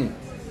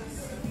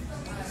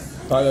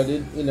 Paula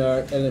did in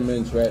her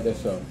elements right there,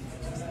 so.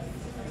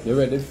 You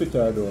ready to fit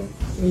her though?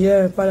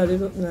 Yeah, Paula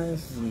did look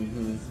nice.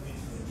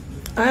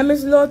 I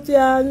Miss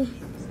Lotian.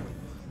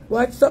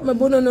 What's up, my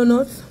banana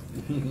nuts?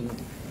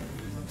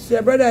 See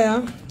your brother,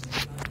 yeah?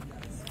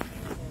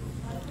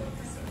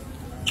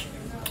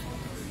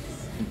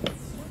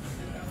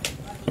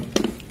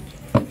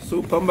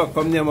 So come back,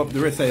 come name up the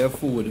rest of your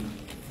food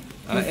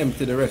and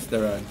empty the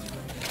restaurant.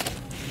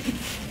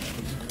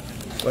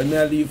 When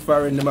I leave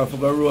foreign, them have to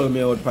go roll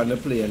me out on the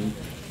plane.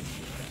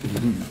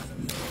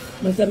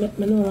 I said,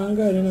 I know one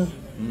girl, you know.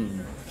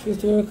 She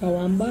used to work at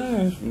one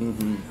bar.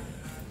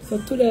 So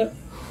today,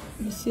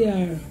 I see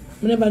her.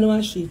 I never know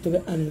her she, to be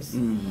honest.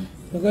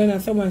 But going on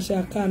someone, she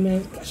come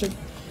and she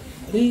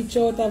reach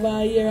out of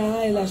her ear and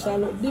eyelash, she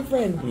look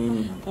different.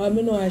 I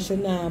know her, she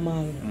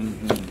normal.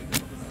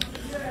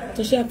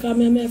 So she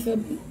come and I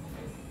said,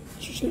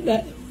 she look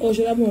like, oh,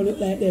 she more look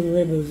like them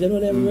rebels. You know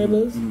them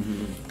rebels?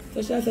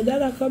 So she said,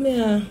 Dada, come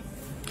here.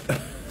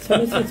 So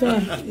I said to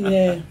her,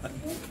 yeah.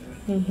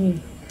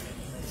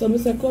 So I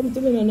said, come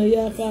to me and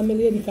you call me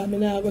lady, because I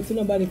don't go to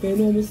nobody because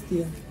you know me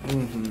still.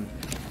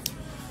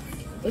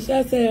 So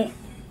she said,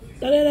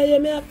 Dada, you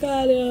may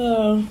call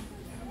you.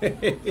 I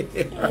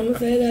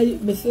said,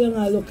 I say,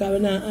 I look at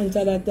me and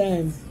answer that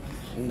time.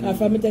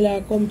 After I tell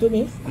her, come to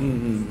me.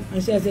 And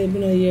she said, you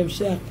know, yeah,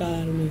 she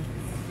call me.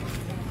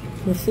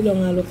 I sit down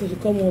and look, so she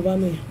come over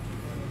me.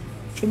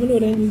 So I know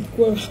then you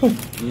go around.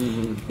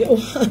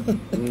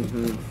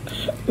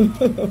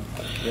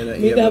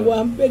 Me have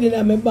one pen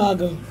in my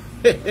bag.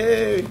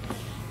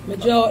 I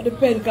draw out the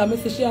pen because I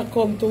see she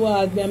come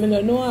towards me. I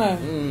don't know her.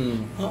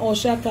 And how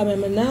she come, I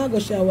now go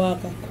she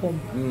walk and come.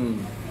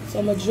 So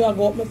I drag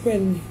out my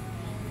pen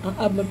and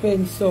have my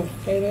pen so.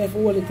 I have to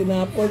hold it in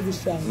a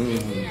position.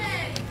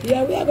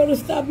 Yeah, we are going to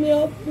stop me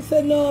up. I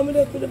said, no, I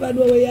don't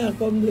know where you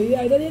come to.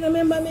 Yeah, don't you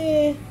remember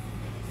me?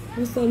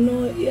 I said,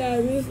 no, yeah,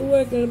 we used to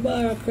work at the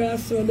bar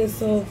across the road,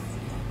 so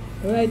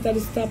right at the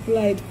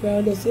stoplight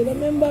crowd. They said,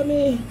 remember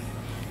me?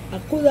 I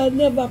could have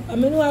never, I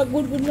mean, no,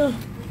 good now.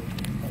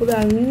 Could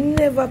have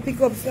never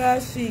pick up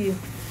she.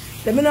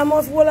 They mean I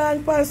must hold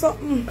on for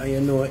something. And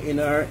you know, in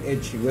her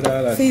head, she would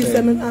all have see,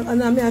 said.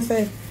 and I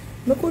say,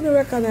 I couldn't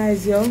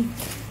recognize you.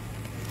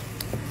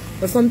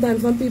 But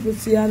sometimes some people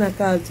see you and I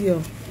call to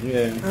you.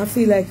 Yeah. I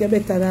feel like you're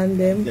better than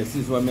them. This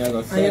is what I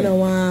got and you don't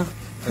want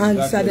to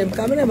answer them.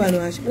 Because I never know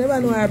her. I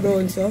never know her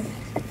brown, so.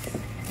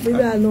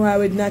 Maybe I know her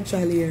with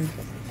natural hair.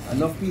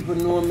 Enough people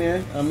know me,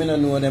 and I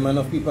don't know them.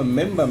 Enough people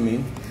remember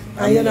me.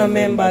 And you don't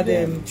remember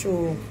them.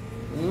 True.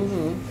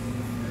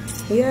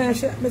 Yeah, I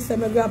say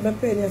I grab my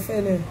pen, you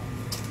feel.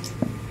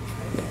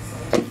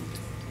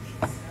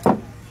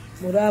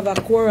 Would have a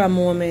Cora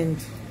moment.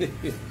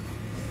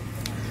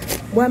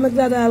 Why am I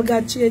glad all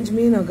God changed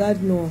me? No,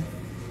 God no.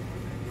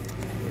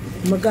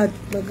 I'm glad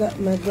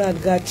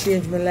God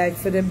changed my life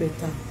for the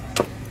better.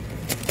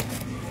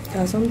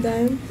 Because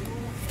sometimes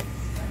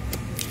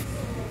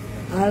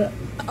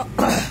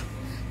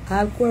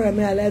I'll Cora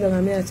me, I lie down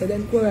and I say,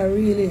 then Cora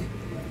really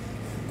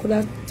could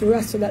have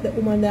trust so that the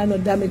woman there no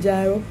damage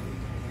her up.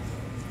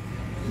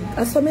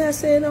 That's what I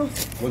say now.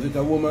 Was it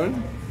a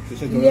woman?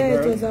 Yeah,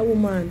 it was a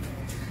woman.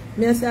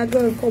 I say a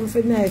girl come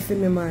for knife for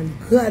me, man.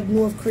 God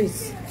knows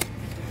Chris.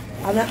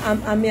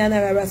 And me and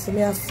her, so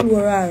I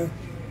floor her.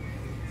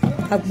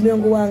 I'm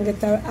going to go and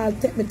get her, I'll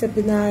take me tap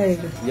in her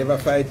head. You ever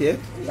fight yet?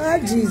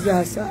 Lord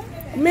Jesus.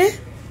 Me?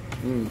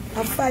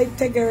 I fight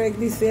take her like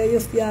this year, you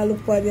still look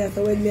for me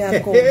after when I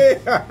come.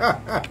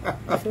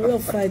 If you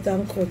fight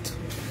and cut.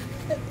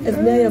 If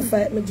me you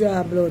fight, me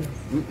draw blood.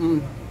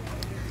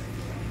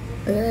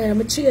 I'm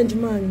a change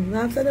man.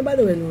 Not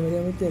anybody will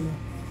know, me tell you.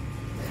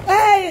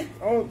 Hey!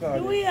 Oh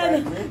God.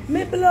 Luian,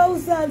 my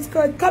blouse and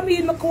skirt. Come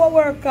in, my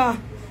co-worker.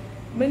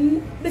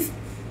 This.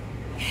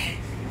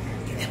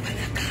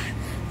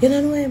 You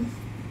don't know him?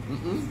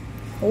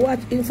 What?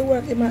 He used to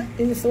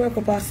work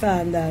up at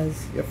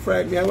Sanders. You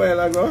frightened me a while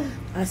ago?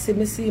 I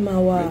see my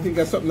walk. I think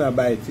of something that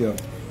bite you.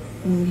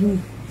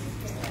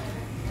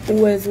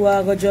 Always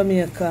walk to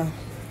Jamaica.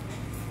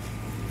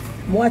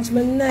 Watch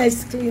my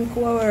nice, clean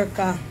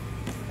co-worker.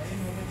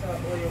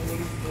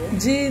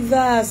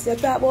 Jesus, you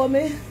talk about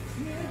me?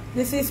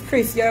 This is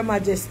Chris, Your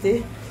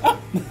Majesty.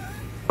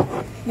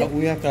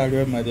 We are called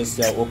Your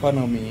Majesty. Open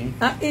on me.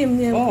 Him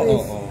name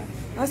Chris.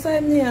 I saw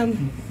him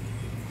name.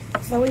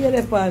 So where you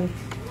depend?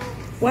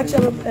 Watch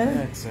out,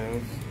 eh?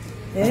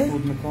 Yeah?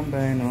 Food me come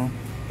by now.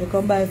 You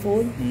come buy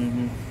food?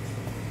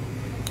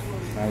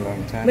 A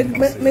long time.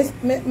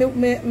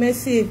 Me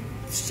see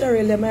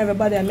Cheryl them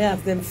everybody and me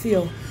have them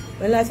feel.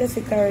 When I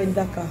see Karen in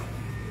Dhaka.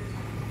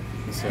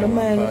 You see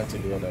one party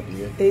the other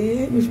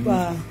day. Which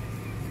part?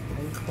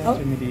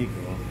 Party me dey go.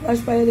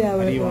 Which part they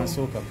are? I want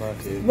soca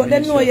party. But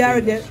them know you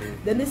already.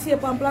 Then they see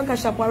up on Planka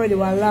shop already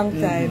for a long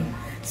time.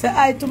 So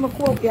I to my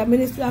co-op here,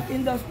 Ministry of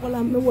Industrial,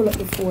 and me hold up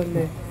the phone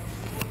there.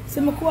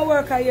 So my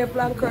co-worker here,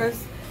 Plankers,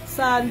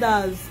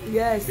 Sandals,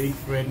 yes. Big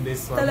friend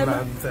this one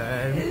long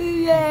time.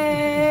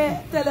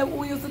 Yeah. Tell them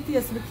who used to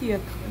taste the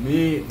cake.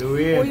 Me, the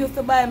way. Who used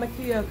to buy my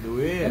cake. The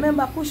way.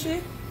 Remember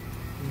Pushy?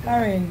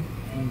 Karen.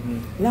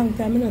 Long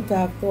time I not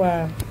talk to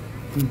her.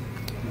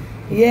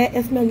 Yeah,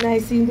 it smells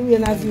nice in the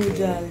way as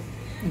usual.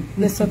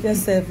 Bless up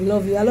yourself,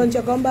 love you. Lunch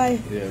you come by?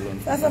 Yeah,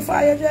 lunch. That's a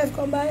fire drive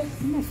come by?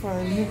 No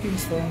fire, no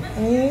Kingston.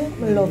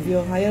 I love you,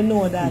 and you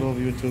know that. Love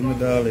you too, my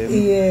darling.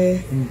 Yeah.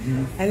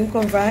 And you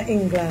come from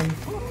England.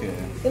 Okay.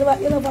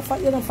 You never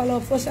follow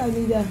up social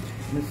media?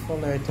 I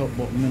follow it up,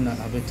 but I not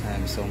have a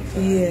time sometimes.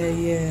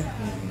 Yeah.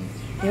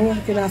 You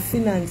work in a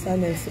finance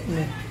and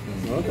everything.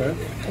 Okay.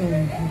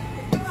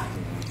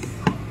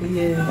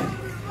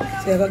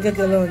 Yeah. So you go get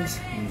your lunch.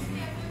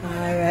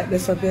 Alright,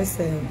 bless up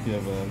yourself. Yeah,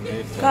 but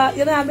later.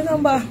 You don't have my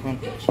number?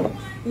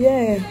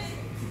 Yeah.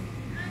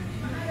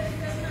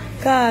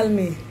 Call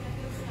me.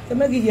 Let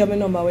me give you my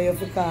number where you have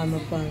to call me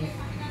upon.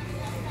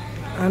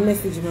 And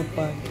message me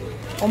upon.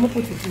 I'm going to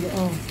put it to you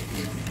on.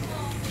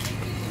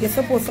 You're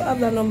supposed to have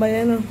that number,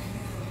 you know.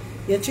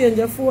 You change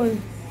your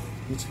phone.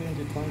 You change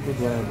it on good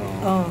while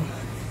now.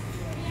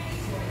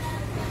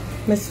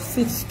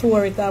 Message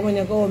store it, and when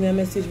you go home, you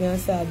message me and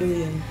start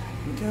doing.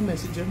 You can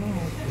message you now.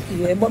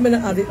 Yeah, but I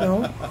don't have it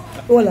now.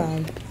 Hold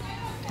on.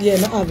 Yeah, I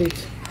have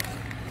it.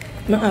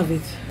 I have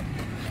it.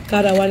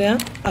 Because that one here,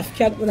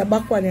 the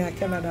back one here,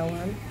 Canada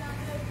one.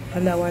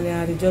 And that one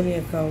here, the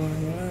Jamaica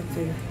one.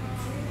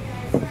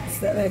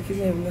 It's not like you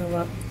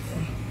never.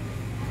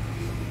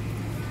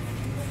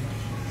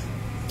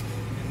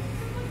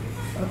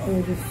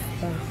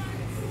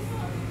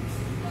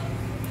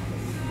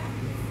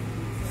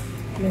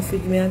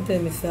 Message me and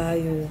tell me,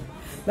 say you.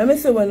 Let me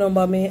see what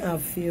number I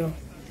have for you.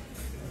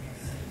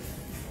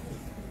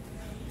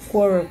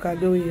 Quarrel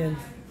Kadoyan.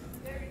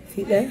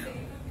 See there?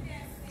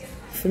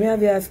 So me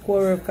have your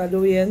score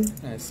Kadoyan.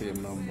 I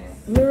same number.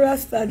 Me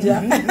Rasta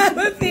Jack.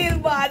 I feel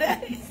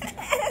bad.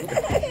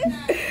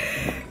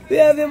 We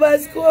have your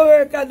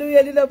score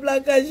Kadoyan in the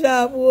black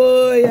shop.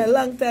 Oh, yeah,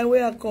 long time we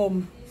have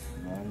come.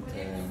 Long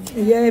time.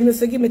 Yeah, he must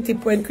give me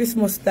tip when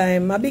Christmas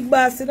time. My big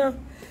boss, you know.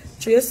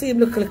 So you see him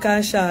look like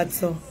a short,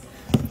 so.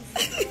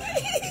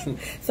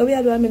 So we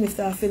are doing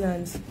Minister of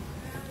Finance.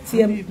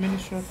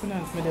 Ministry of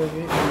Finance,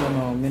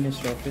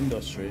 Ministry of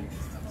Industry.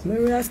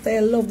 Mary Rasta, I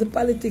love the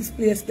politics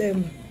place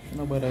them.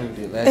 Nobody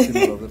would like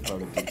to love the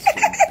politics.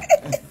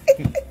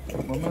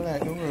 Mama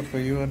like to work for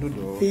you and do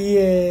though.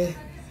 Yeah.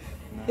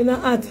 You know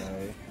what?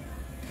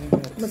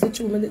 Must have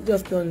chewed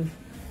just done.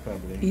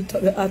 Probably. Eat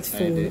up the hot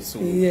food. The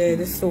soup. Yeah,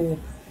 the soup.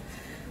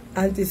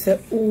 And they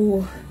said,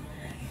 oh,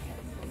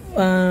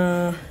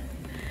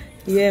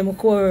 yeah, my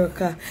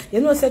co-worker. You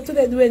know, so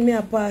today when me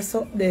a pass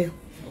up there.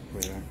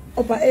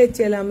 Up at 8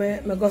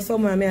 and I go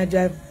somewhere and I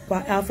drive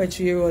half a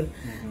tree road.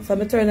 So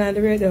I turn on the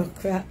radio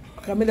because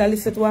I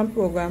listen to one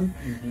program.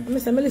 And I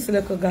say, I listen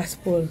to the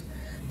gospel.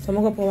 So I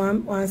go up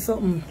one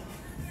something.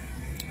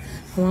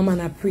 And one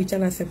man I preach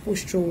and I say,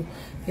 push through.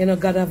 You know,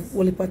 God have a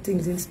whole heap of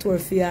things in store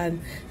for you and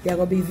you're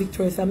going to be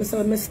victorious. And I say,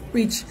 I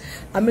preach.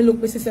 And I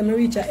look, I say, I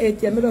reach at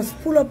 8 and I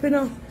just pull up, you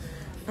know.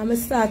 And I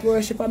start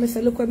worship. And I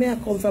say, look where I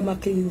come from a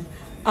clean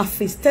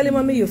office. Tell them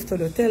what I used to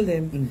do. Tell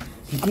them.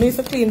 I used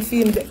to clean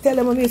film. Tell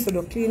them what I used to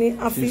do. Cleaning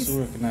office. You used to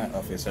work in that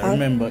office. I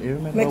remember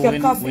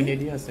when you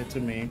did said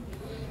to me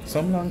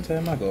some long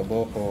time ago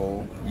about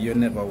how you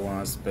never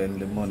want to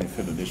spend the money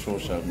for the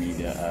social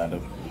media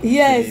ad.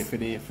 Yes. For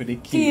the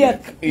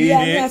cake.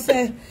 Yeah, I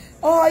say,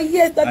 oh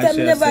yes, that time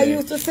never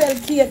used to sell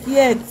cake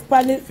yet.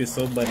 For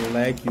somebody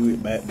like you,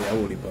 it might be a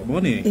whole heap of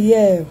money.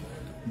 Yeah.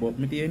 But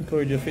me they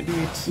encourage you to do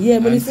it. Yeah,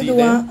 but if you do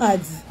one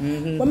ads.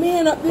 But me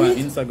end up do it.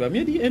 On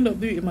Instagram, you end up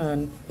do it,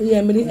 man.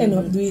 Yeah, me end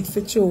up do it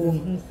for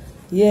sure.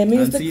 Yeah, me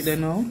used to see it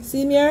now.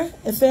 See me here,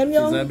 FM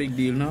young. It's a big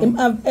deal now. Him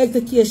have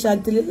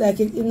education till it like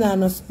him not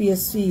no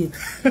space feed.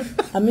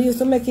 And me used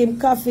to make him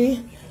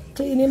coffee,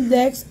 clean him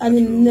decks, and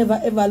him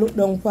never ever look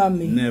down upon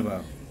me.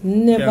 Never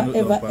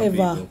Ever.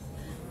 People.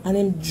 And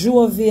him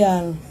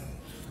jovial.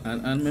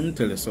 And let me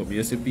tell you something,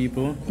 you see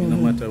people, no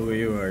matter where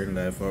you are in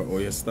life or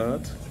where you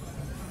start,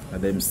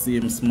 and them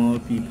same small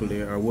people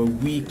there, or what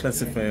we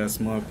classify as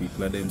small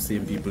people, are them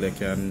same people that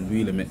can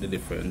really make the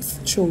difference.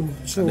 True.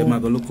 And them are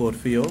going to look out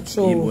for you,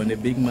 even when the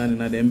big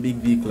man in them big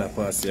vehicle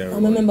pass you. I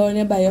remember when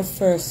you buy your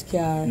first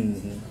car.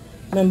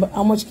 Remember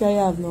how much car you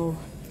have now?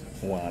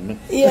 one.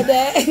 Yeah,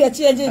 there. You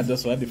change I it.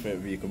 just want a different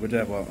vehicle, but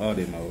drive one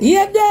Audi now.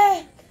 Yeah,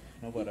 there.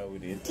 No bother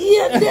with it.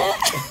 Yeah, there.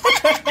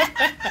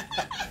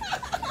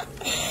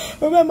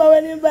 Remember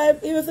when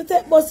he used to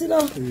take bus, you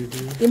know?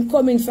 Him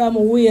coming from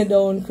way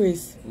down,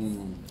 Chris.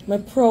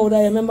 I'm proud.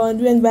 I remember when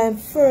he went by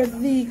his first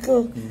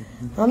vehicle.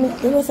 I mean,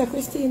 you know, so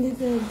Christine did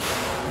that.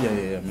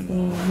 Yeah, I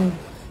mean.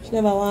 She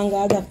never want to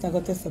go to the doctor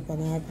to test up on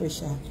her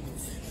pressure.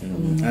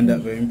 And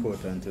that's very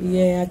important. You know?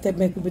 Yeah, I take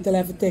my people tell I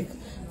have to take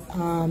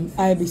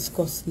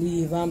hibiscus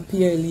leave and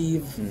pear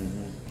leave.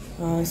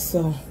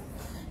 So,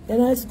 you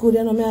know, it's good.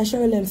 You know, I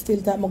sure them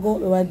still that I go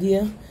up over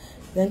there.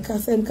 Then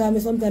Cassen call me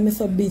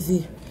sometimes I'm so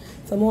busy.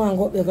 So I want to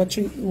go up there, go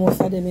treat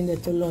most of them in there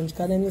to lunch.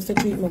 Because them used to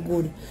treat me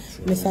good.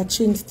 Mr.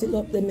 Chin still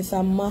up there,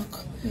 Mr. Mac,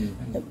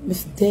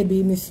 Miss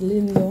Debbie, Miss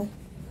Linda.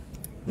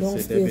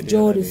 Downstairs,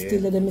 Jody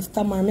still there, Miss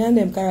Tamar. Me and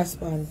them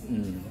correspond.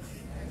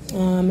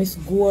 Miss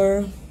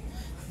Gore,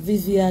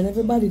 Vivian,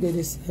 everybody did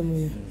the same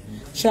way.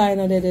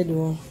 China did they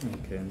do.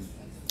 Okay.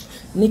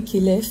 Nikki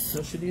left.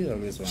 So she did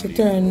always want She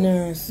turned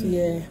nurse,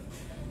 yeah.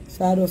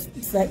 So I was,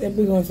 it's like they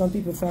bring on some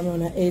people from on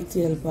the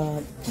ATL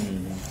part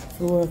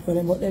to work with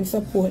them, but them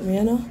support me,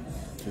 you know.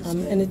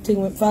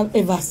 Anything with, from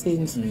ever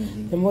since.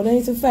 Them but they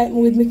used to fight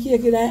me with my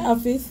cake in the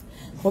office,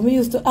 but me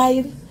used to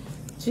hide.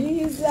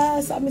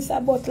 Jesus, I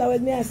Mr. Butler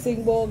with me I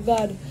sing about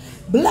God.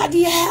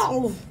 Bloody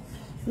hell!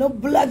 No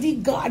bloody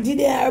God in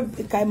there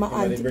because my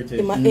aunt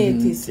in my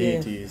 80s,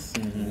 yeah.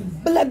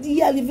 Bloody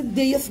hell, every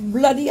day is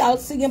bloody hell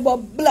singing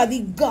about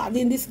bloody God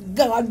in this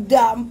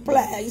goddamn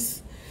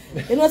place.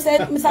 You know,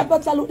 said Mr.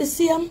 Butler look the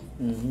same.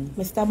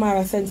 Mr.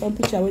 Mara sent some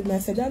picture with me. I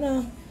said,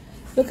 Anna,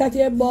 look at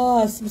your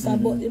boss. Mr.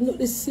 Butler look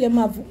the same,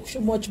 have so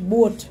much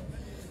boat.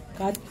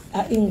 At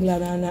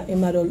England and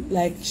him had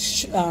like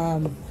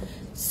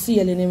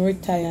sailing, him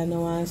retire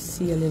now and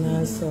sailing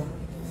also.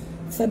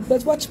 So,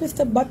 but watch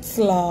Mr.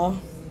 Butler.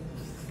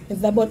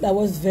 Mr. Butler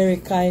was very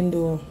kind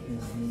though.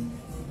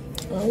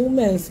 Who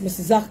else?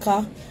 Mrs.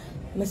 Zaka.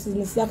 Mrs.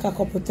 Zaka a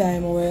couple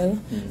times well.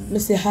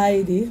 Mrs.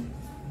 Heidi.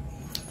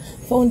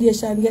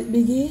 Foundation get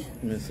biggie.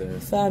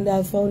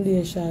 Sandal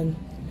Foundation.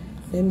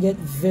 Them get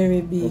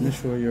very big. I'm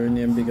sure your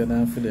name bigger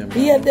than for them.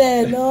 Yeah,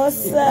 there, no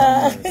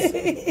sir.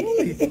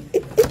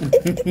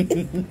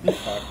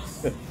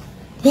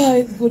 But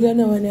it's good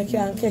enough when you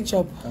can catch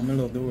up. I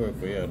love the work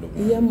for you.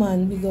 Yeah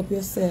man, big up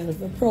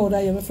yourself. I'm proud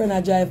of you. My friend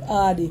I drive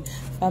Hardy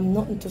from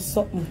nothing to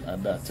something.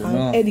 And that, you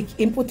know.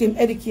 Input him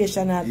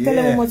education. Tell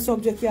him how much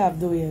subject you have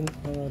doing.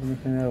 I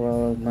have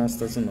a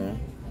master's, you know.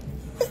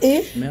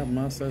 Eh? I have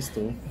masters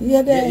too.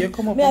 Yeah, there. You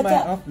come up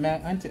with my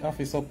auntie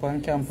office up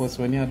on campus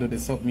when you do the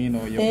something, you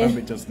know, you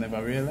probably just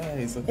never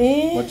realize.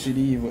 But she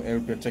didn't even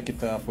help you check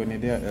it off when you're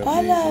there. Help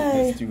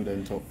the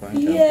student up on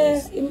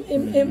campus.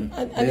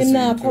 And him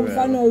now come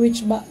from no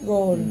rich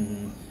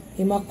background.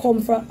 He might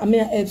come from, I mean,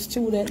 a help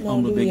student now.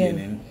 Humble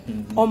beginning.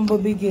 Humble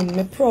beginning.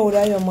 I'm proud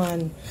of you,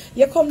 man.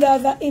 You come there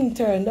as an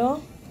intern,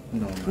 though?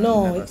 No, man.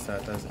 No. I never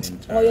started as an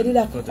intern. Oh, you did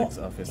a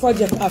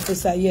project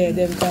officer, yeah,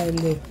 them time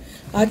there.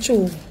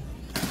 True.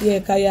 Yeah,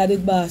 because you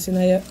did boss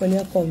when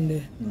you come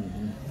there.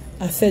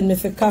 I send me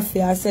for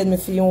coffee, I send me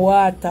for your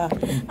water.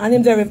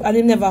 And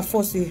him never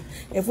fussy.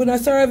 If we don't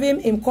serve him,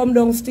 him come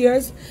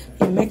downstairs,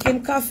 he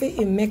making coffee,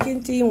 he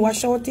making tea, he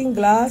wash out in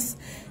glass,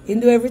 he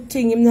do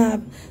everything. Him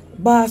not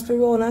boss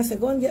around and say,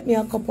 go and get me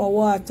a cup of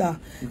water.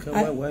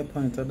 Okay, why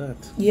point to that?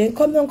 Yeah,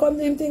 come down,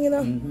 him thing, you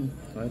know.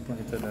 Why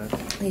point to that?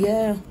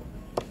 Yeah.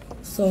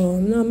 So,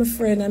 no, my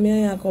friend, I'm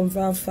here come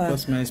from far.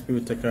 Plus my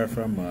spirit take her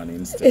from morning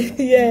instead.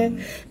 Yeah.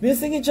 Do you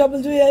sing in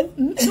trouble,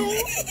 Julian?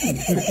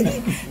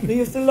 Do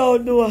you still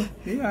loud door?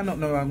 Yeah,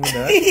 nothing wrong with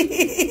that.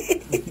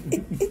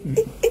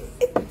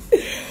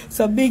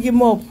 So, big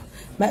him up.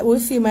 We'll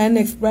see my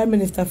next Prime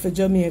Minister for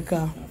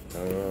Jamaica.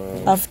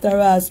 After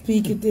us,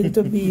 speak it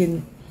into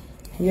being.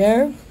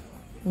 Yeah?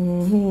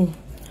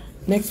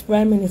 Next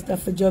Prime Minister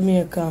for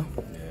Jamaica.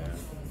 Yeah.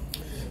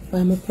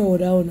 But I'm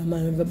proud of him,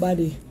 man,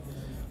 everybody.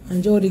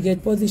 And Jody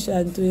get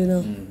position to, you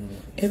know,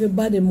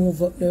 everybody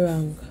move up the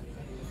rank.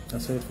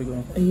 That's how it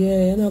figure.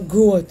 Yeah, you know,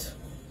 growth,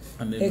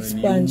 and then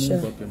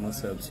expansion. When you move up, you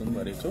must help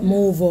somebody too.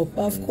 Move up,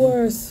 of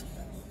course.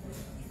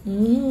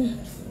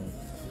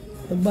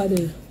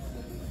 Everybody.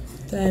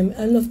 Time.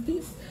 Enough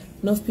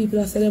people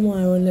are saying them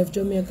want to left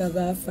Jamaica,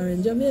 go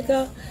foreign.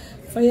 Jamaica,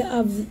 for you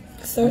have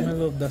certain. I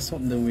love that's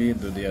something the way you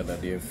do the other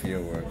day for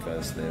your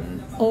workers.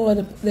 Them. Oh,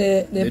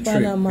 the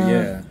Panama. Trip,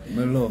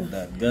 yeah, I love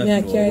that. God Yeah,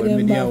 know. carry When them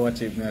me back.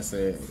 watch it, I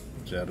say,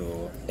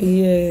 Jado,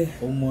 Yeah.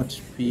 how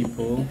much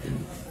people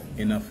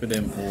enough for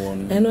them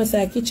own. I know, so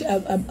I kitchen.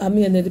 I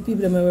mean, the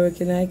people that work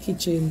in our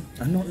kitchen.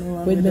 I don't know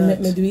wrong With with me, that. make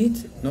me do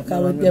it. No,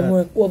 Because with them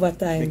work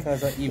overtime.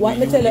 Because What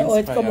me tell you, how it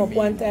inspire come up me.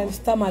 one time,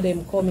 some of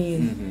them come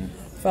in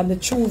from the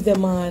Tuesday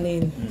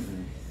morning.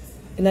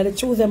 And the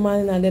Tuesday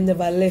morning and them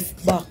never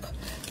left back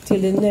till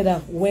the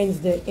nether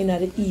Wednesday in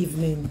the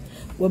evening.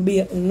 Will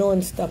be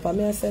non-stop. I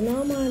mean, I say,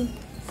 no man,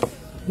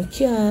 I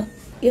can't,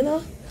 you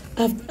know.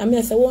 I mean,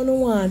 I say,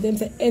 one-on-one, them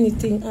say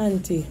anything,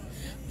 auntie.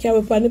 Carry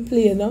up on the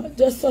plane, you know.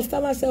 Just so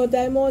time I say, what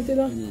time out, you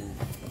know.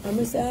 And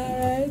I say,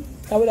 alright.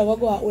 I would have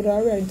go out with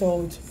a rent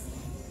out.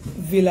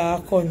 villa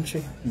or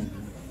country.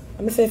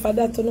 I say for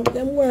that turn up,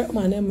 them work,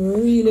 man, them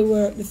really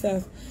work this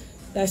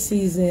that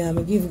season.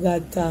 I give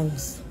God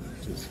thanks.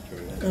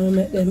 And I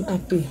make them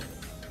happy.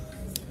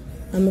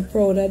 I'm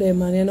proud of them,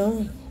 man, you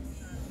know.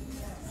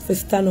 To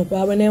stand up.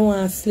 When they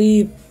want to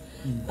sleep,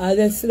 I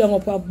just sit down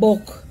up a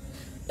buck.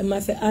 And I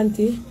say,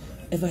 Auntie,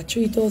 if I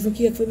 3,000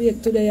 cake for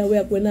bake today, I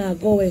wake when I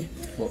go away.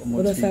 But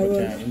most people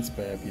can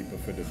inspire people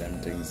for do them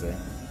things, eh?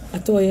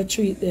 That's how you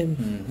treat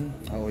them.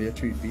 How you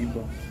treat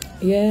people.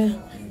 Yeah.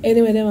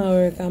 Anyway, them I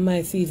work and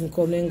my season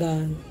come and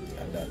gone.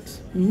 And that.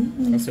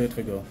 That's where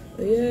it go.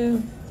 Yeah.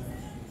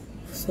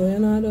 So, you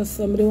know, I just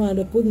somebody want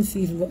the pudding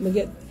season, but I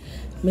get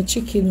my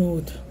chicken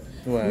out.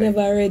 Why?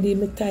 Never ready,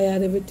 I'm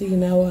tired,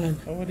 everything I want.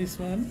 How this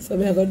one? So,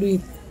 I'm going to do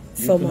it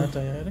summer. You not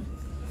tired?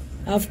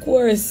 Of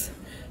course.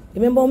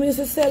 Remember when we used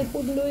to sell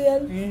pudding, do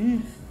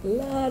you?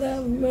 Lord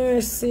have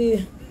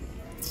mercy.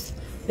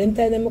 Then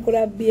time I could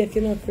have baked,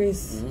 you know,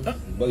 Chris.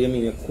 But you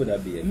mean you could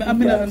have baked? I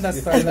mean, I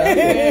understand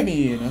that. I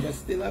mean, you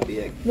still have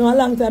baked. No, a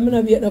long time I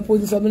don't bake no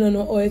pudding, so I don't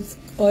know how it's.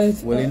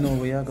 Well, you know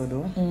where you go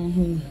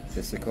do?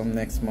 Just to come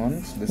next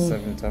month, the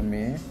 7th of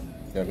May.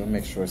 You're going to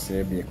make sure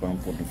you bake one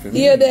pudding for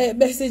me. Yeah, they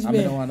message me.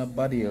 I don't want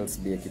nobody else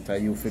bake it, or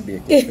you for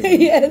bake it for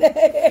me. Yeah,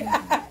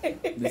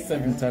 the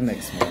 7th of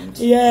next month.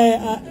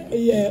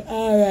 Yeah,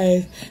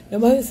 alright.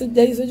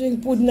 They used to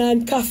drink pudding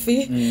and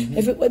coffee.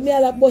 If it with me,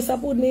 I'll bust a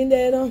pudding in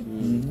there, you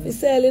know. It's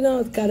selling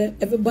out, because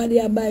everybody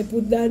I buy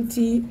pudding and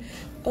tea.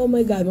 Oh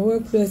my God, my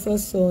workplace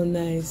was so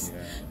nice.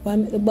 Yeah. But I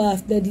met the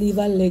boss, dead leave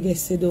and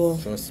legacy though.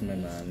 Trust me,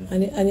 man.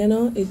 And you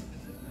know, it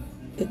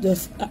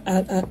just,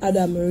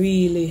 Adam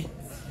really,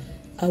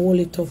 I hold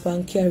it up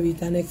and carry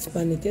it and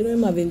expand it. You know,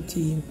 I'm having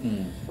team.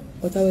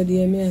 But I would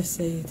hear me and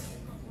say it.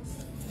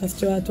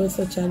 After all, it was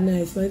such a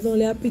nice. But it's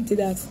only a pity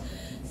that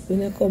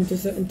when you come to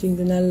certain things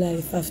in our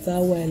life, after a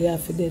while, you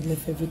have to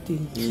deadlift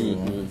everything.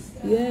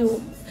 Yeah,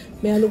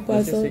 may I look But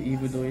also?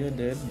 even though you're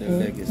dead,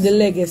 The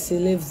legacy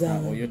lives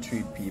on. How you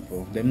treat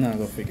people, them not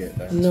going to forget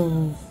that.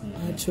 No,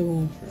 that's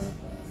true.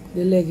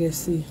 The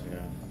legacy. Yeah.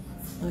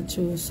 That's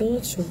true, so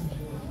true.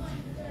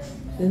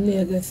 The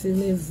legacy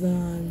lives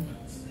on.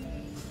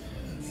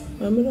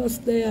 I'm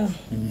just there.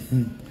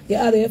 You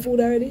had your food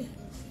already?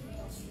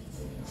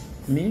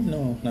 Me?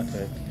 No, not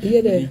yet.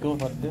 You there? You go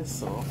over this,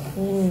 so.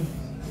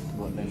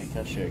 But then the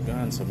cashier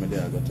gone, so maybe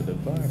I go to the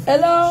bar.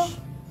 Hello?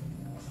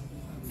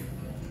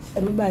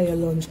 Let me buy your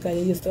lunch, because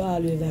you used to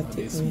always have to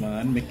take This me.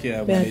 man, me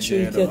care May I about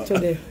treat you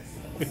today?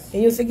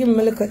 You used to give me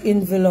a little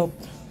envelope.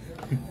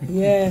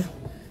 Yeah.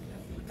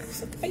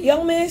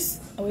 Young miss,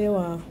 what you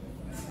want?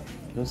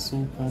 Just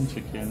soup and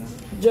chicken.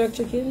 Jerk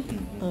chicken?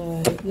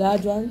 Alright.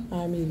 Large one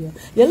or medium?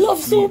 You love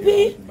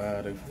soupy?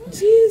 Bad.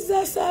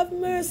 Jesus have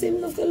mercy, you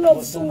love to love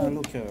But then soup.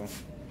 look here.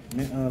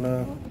 Me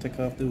all take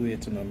off the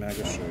weight, you know, me I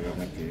go show you on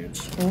my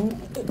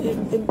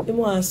page. You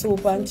want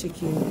soup and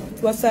chicken.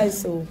 What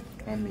size soup?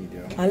 On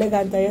medium.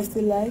 Elegant, you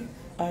still like?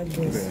 Or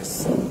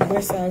breast? Breast.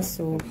 Breast and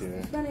soup.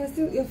 Okay. Danny,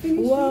 you're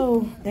finished?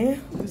 Wow. Eh?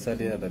 This are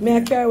the other May I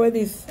day. carry with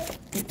this?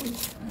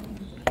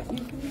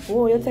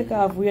 Oh, you take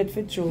off weight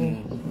for true.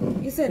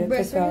 You said You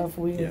breast, take right? off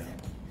weight. Yeah.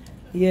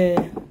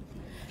 Yeah.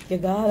 You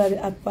got all of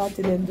the hot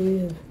party them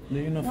doing. Do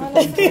you know No,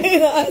 if You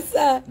know,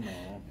 sir?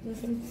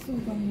 Just with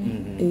soup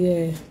on it.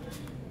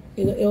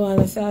 Yeah. You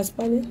want a sauce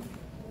pan it?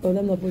 Oh,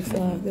 them not put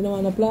sauce. They don't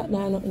want a plate,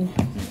 no, nothing.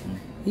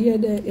 Yeah,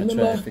 there. I try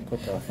Remember? to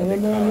cut off the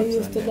Remember when carbs we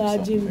used and to then go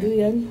to gym something.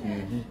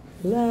 doing?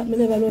 Lord, me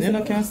never know. Then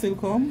I can still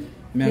come?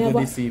 Me I Yeah, go but-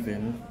 this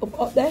evening.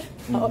 Up there?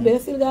 Up there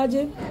still go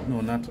gym?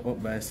 No, not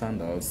up by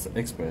Sandals,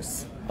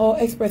 Express. Or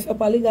express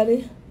up a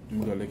Ligadi?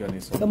 I'm going to look at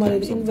this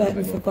Somebody invite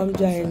me to come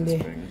join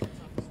there.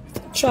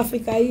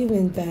 Traffic at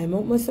evening time. I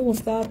must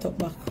start up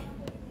back.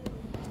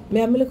 Me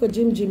have a little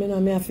gym, you know,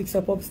 me I fix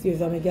up upstairs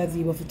and I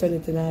gazebo for turn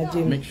it in a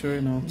gym. Make sure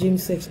you know. Gym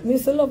section. Me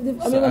used to love the,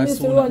 I So mean, I as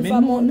used to soon run as-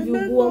 from Mountain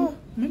View home.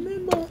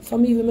 Remember.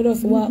 Some even me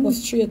just walk go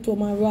straight to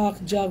my rock,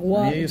 jog,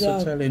 walk, I used to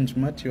jog. challenge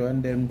Matthew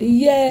and them.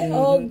 Yeah,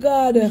 oh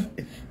God.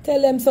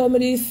 Tell them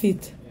somebody is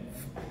fit.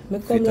 Me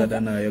come Fitter like,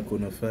 than I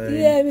couldn't find.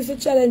 yeah, me used to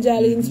challenge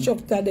all the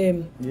instructor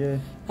them. Yeah.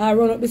 I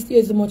run up the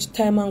stairs so much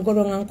time and go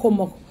down and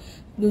come up.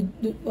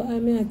 What I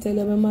mean, I tell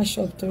them I mash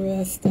up to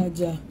Rasta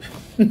Jah.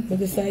 I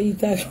just eat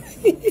that.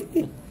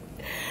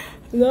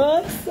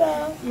 No,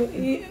 sir. Me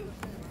eat.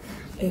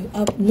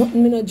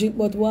 Nothing me not drink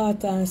but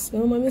water.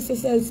 Remember, I used to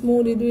sell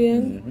smoothie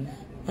doing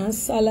and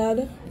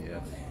salad. Yeah.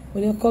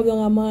 When you come down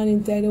a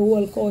morning time, the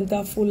whole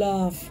counter full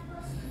of.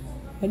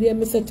 And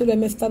then I said to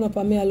them, I stand up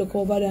and I look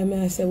over there and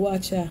I say,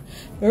 watch her.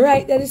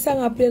 Right there, the song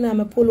I play now,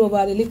 I pull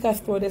over the liquor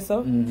store there,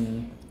 so.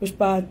 Which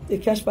part, the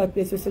cash part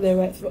place, you see there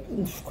right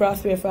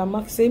crossway from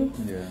Maxim.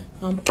 Yeah.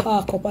 And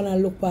park up and I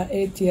look for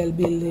ATL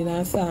building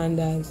and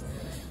Sandals.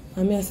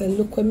 And I said,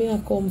 look where me I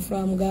come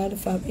from, God,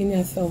 from in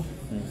here, so.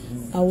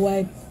 A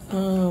white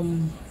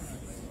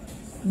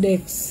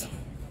decks.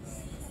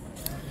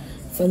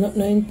 So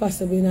nothing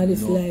impossible in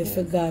this life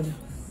for God.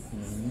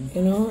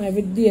 You know,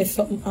 every day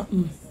something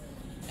happen.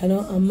 You know,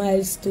 a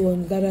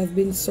milestone. God has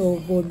been so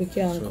good. We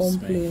can't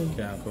complain. Me,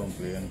 can't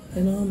complain.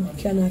 You know, I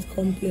cannot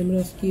complain. We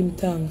just give him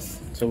thanks.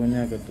 So when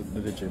you go to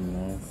the gym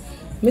now?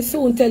 Me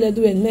soon tell you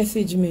doing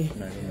message me.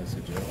 I can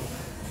message you.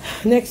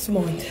 Next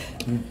month.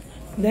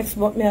 Next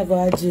month me I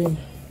go to gym.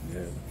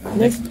 Yeah.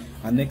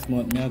 Next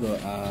month me I go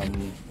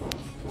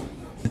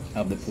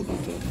have the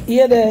pudding too.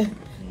 Yeah there.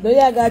 Do you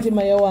go to gym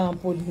and you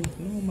want pudding?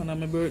 No man, on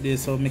my birthday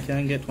so me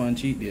can get one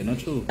cheat day, not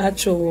true?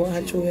 True.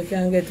 You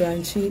can get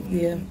one cheat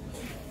day.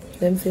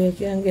 Them say you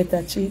can get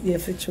a cheat day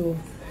for true.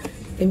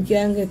 Him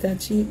can get a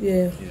cheat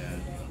day.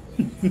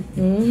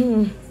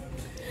 Yeah.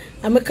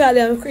 I'm a call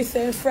you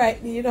Christian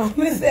Friday, you know.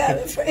 I say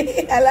I'm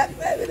free. I like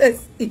to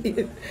see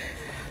him.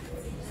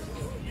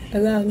 A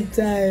long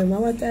time.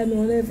 How time I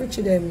want to preach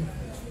them?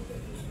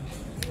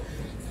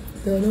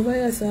 Don't know why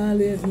it's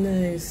always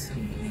nice.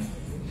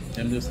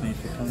 I'm just need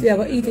to come. See, I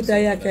go eat it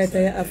at your car, at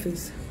your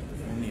office.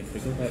 I need to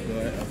go back to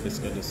the office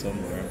go to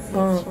somewhere.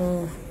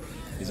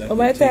 But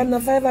my time now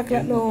 5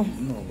 o'clock now.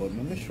 No, but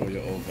let me show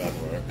you how God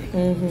work.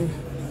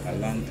 A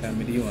long time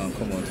I didn't want to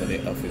come out of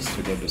the office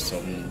to go to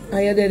some.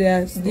 And you're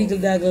there, diggle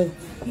daggle.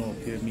 No,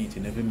 peer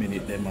meeting. Every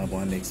minute them have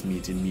one next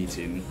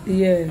meeting.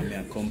 Yeah. And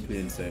I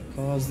complain, say,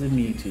 pause the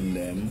meeting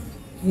them.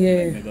 Yeah.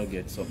 Let me go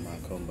get something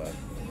and come back.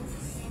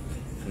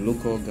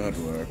 Look how God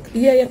work.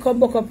 Yeah, you come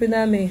back up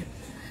in me.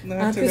 No,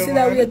 and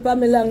Christina wait for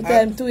me long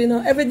time too, you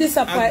know. Every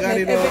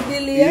disappointment, every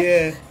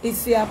delay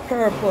is for your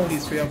purpose.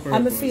 It's for your purpose.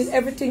 And I feel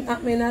everything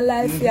happening in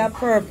life for your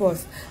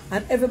purpose.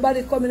 And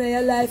everybody coming in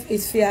your life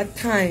is for your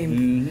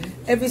time.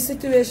 Every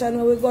situation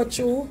that we go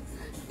through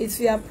is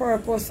for your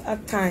purpose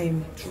at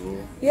time.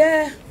 True.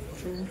 Yeah.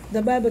 True.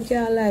 The Bible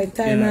can't lie,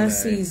 time and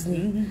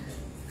season.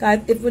 Because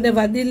if we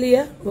never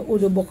delay, we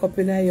would buck up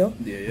in you.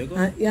 There you go.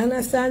 And you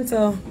understand?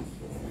 So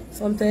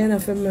sometimes you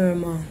have to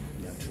murmur.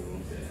 Yeah,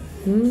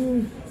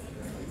 true.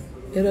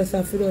 You just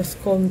have to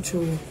just come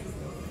through.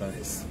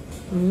 Thanks.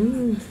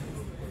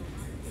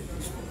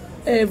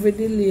 Every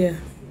delay.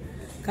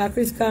 Because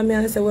Chris called me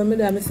and said,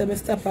 when I say, I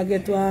stop and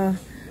get to a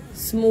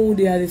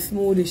smoothie at the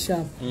smoothie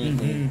shop.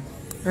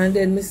 And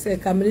then I say,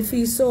 because I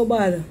feel so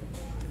bad.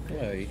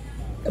 Why?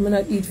 I'm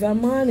not eat for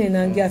morning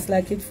and gas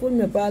like it full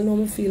me up. I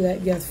know I feel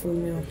like gas full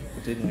me up.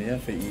 But you know, you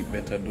have to eat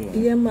better though.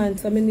 Yeah man,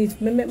 so I make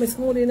my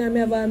smoothie and I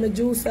have all my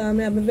juice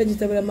and I have my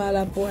vegetable and all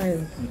that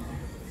point.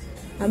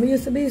 And I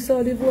used to be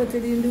so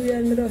devoted in doing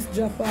and I just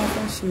drop off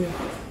and share.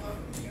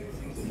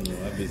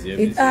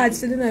 It's hard,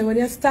 so you know, when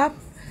you stop,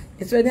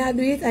 it's when you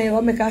do it and you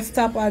want to make a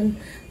stop and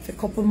for a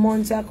couple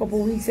months or a couple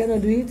weeks you don't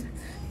do it.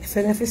 It's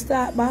when you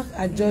start back,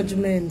 a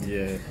judgment.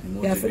 Yeah,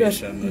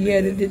 motivation.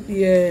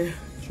 Yeah.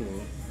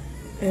 True.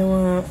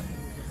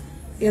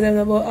 You don't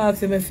know about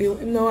asking me if you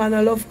know want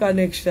a love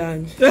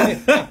connection.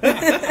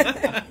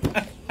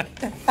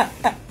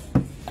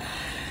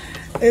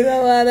 You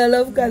don't want a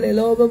love connection,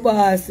 love my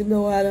boss, you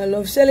don't want a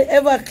love. Shelly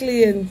ever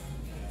clean.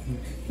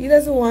 He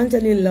doesn't want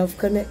any love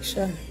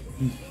connection.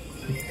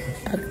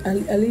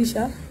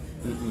 Alicia?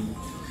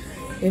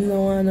 He don't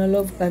want a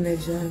love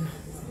connection.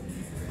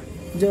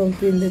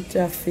 Jump in the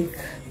traffic.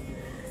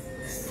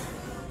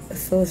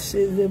 So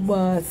she's the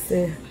boss.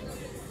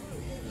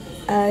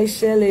 Hi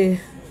Shelly.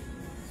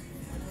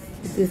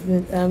 It is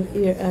meant I'm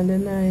here on the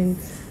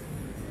 9th.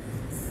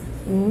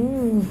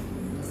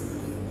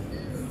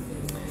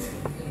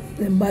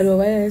 Them bad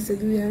over here, I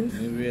said, you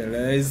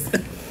realize. The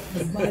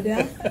bad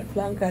there,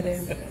 flank of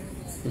them.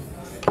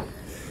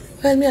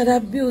 Well, me had a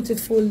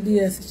beautiful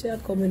day, so she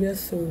had come in there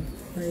soon.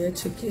 I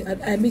check it.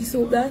 I mix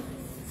up that?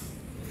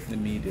 The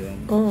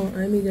medium. Oh,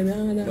 I medium.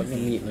 But the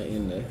meat not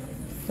in there.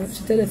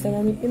 She tell us,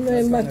 I'm in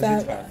no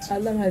matter how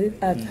long as it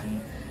hot.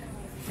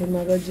 I'm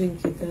going to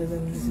drink it as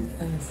long as it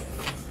hot.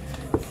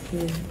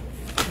 Yeah.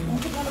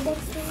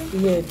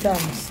 Yeah,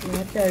 thanks.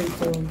 I carry it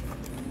home.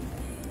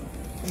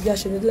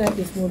 Josh would like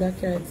this more than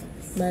carry it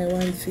by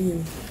one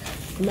film.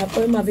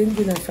 I'm having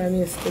dinner from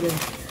yesterday.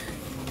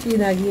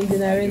 Tina gave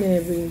dinner,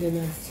 Renee bring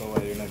dinner. So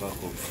why you never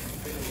cook?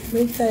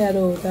 I'm tired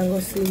out and go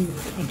sleep.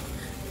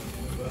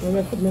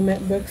 I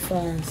make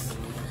breakfast.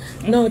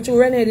 No, to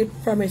Renee did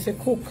promise to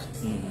cook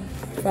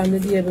from the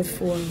day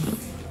before.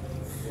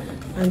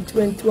 And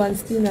 21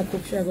 Tina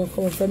cook she go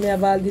come. So I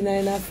have all dinner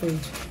in her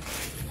fridge.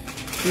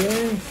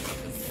 Yeah.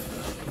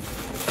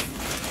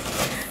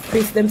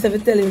 Chris them say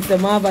tell him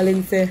some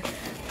Marvel say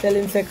tell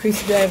him say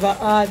Chris driver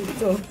hard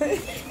so.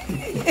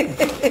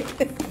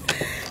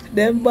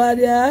 Them bad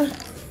yeah.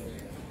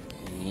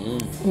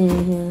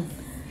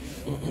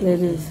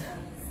 Ladies.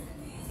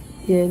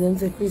 Yeah, them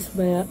say Chris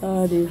buy a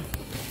hardy.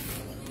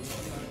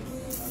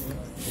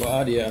 What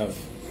hard do you have?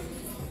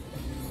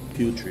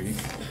 Q3.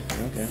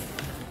 Okay.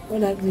 What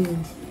that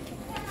mean?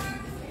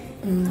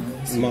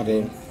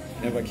 Model.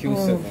 Never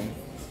Q7.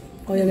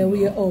 Oh yeah, then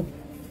we are up.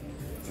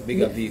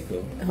 Bigger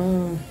vehicle.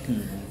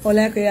 Or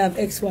like we have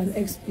X1,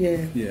 X,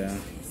 yeah. Yeah.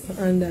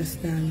 I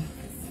understand.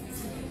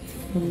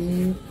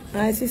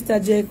 Hi, Sister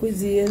J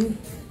Cuisine.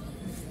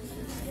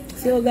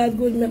 See how God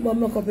good make me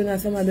buck up in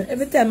some of them.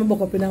 Every time I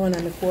buck up in one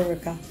of my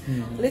co-worker.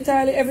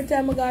 Literally every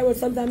time I go out,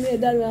 sometimes I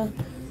Dana,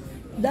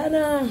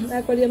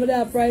 like when you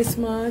have Price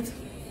Smart.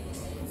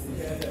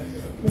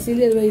 I see the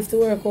lady who used to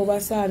work over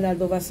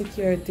Sandal, over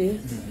security.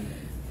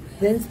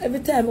 Then every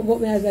time I go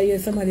up, I hear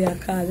somebody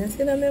call me. I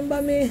say, you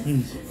remember me?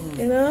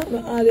 You know,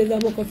 I always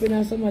walk up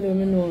in somebody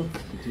who I know.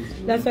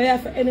 That's why you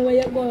have to, anywhere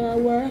you go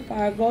and work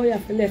or go, you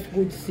have to left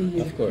good seed.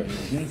 Of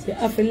course. You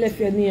have to left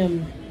your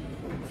name.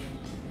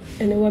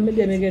 Anywhere me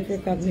there, I get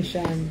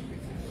recognition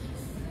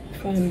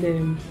from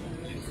them.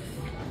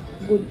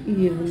 Good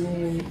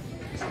evening.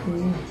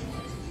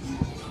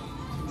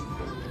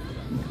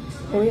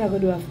 What you going to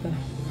do after?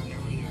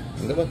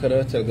 I'm going back to the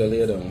hotel, go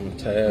lay down. I'm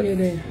tired.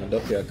 My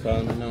doctor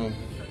call me now.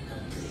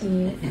 So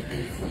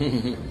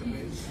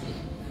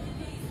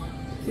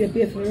you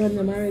pay for run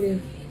them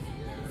already?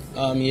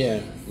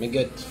 Yeah. I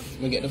get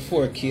the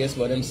 4 case,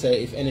 but them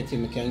say if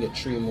anything, I can get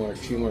 3 more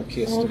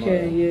cases tomorrow.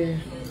 Okay, yeah.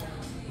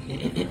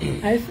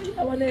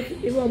 I wonder if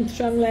it runs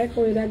strong like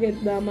how I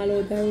get normal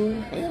out of road.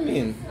 What do you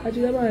mean? I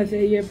just want to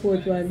say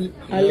airport one,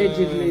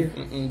 allegedly.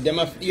 Them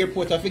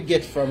airport have to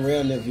get from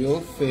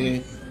Rendezvous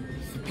for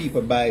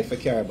people buy for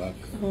carry back.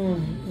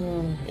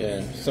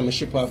 Yeah, so I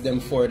ship off them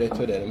 4 there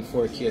today, them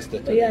 4 cases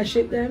there today. So yeah,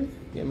 ship them?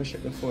 Yeah, I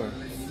ship them 4.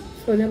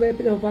 So never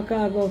pick up a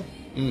cargo?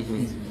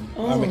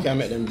 Or I can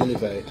make them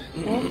deliver it.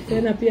 Oh, so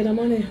you not pay the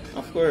money?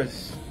 Of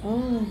course.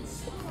 Oh.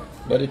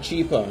 But it's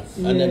cheaper.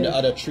 Yeah. And then the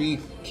other 3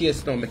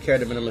 cases now, I carry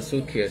them in my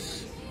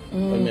suitcase.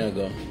 When I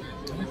go.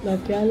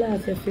 That can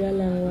last if you're a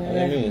long while.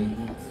 What do you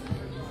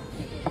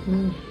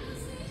mean?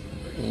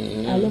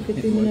 I look at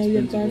him in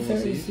your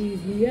concert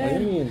season. Yeah. What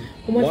do you mean?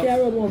 How much you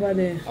rum over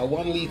there? A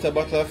 1 litre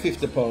bottle of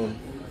 £50.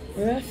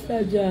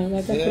 Rasta John,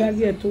 like I could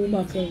get 2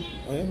 buckles.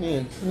 What do you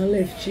mean? And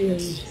left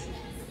change.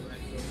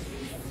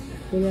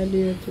 Could I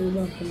do 2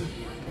 buckles?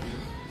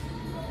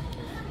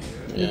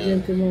 The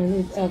gentleman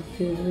is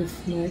active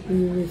with my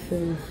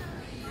e-listens.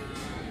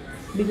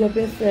 Big up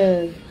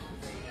yourself.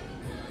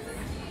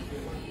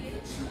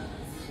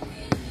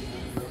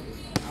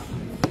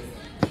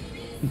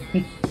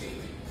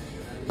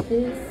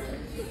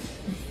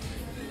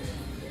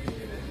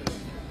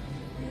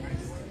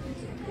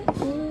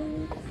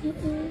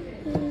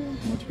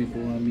 Much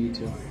people want to meet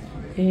you.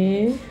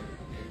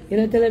 You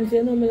don't tell them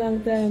say no me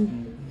long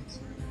time.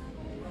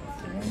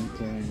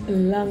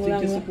 Long I think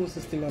you're time. supposed to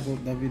still have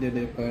that video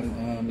there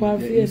on For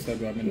your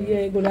Instagram. You know?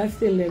 Yeah, good. I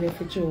still there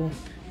for sure.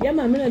 Yeah,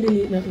 man, I don't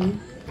delete nothing.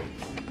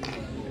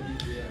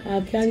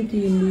 I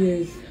canteen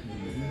years.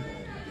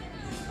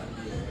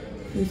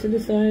 You see the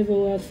sun ever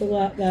walk so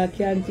walk that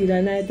canteen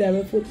at night time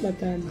I foot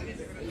button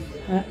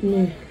at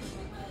me.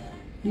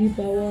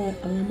 Deeper water.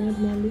 I'm a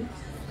madman this.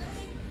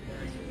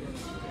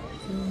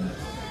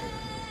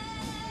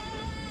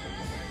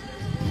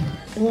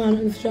 You want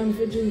nothing strong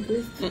for drink,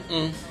 Chris?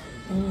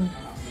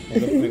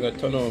 We got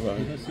turn over.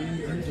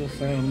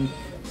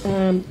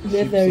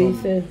 They're very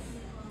said.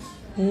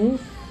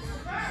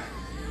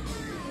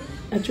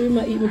 I try him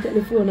to eat my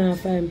telephone and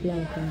find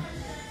planka.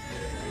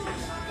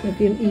 Make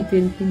him eat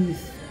in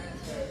peace.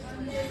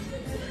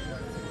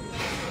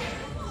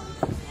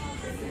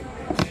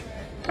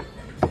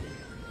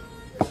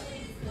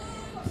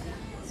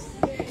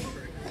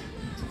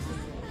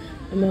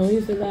 And now we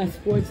used to last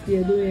sports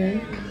day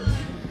doing.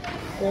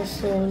 Was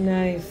so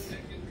nice.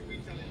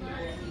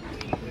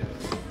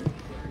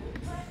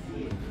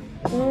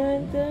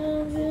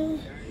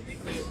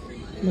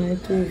 My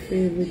 2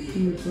 favorite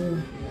people.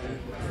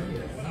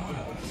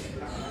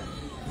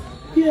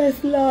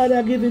 Yes, Lord,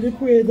 I give you the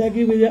praise, I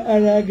give you the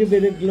honor, I give you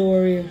the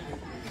glory.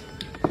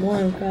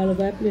 One call of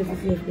my place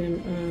is left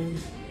them.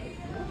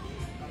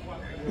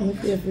 My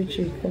favorite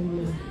chick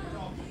come now.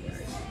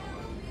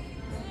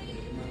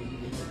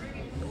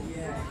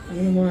 In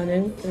the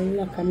morning, I'm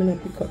not coming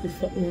to pick up the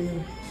something, you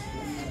know.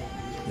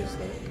 Yes,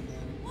 sir.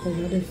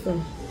 Over there, so.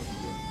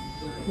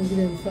 I'll give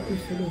them something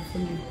to do for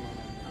me.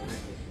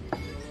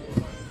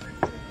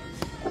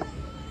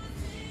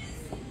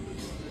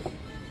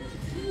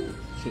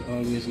 She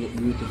always look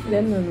beautiful.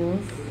 Them no know.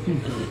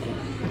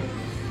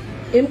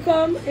 Him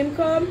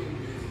come.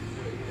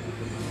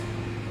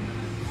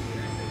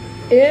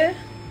 Yeah?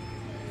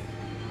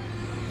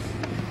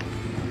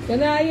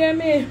 Can I hear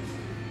me?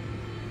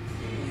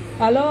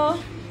 Hello?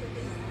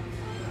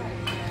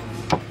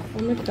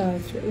 I'm going to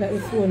touch it like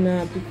the phone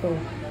now pick up.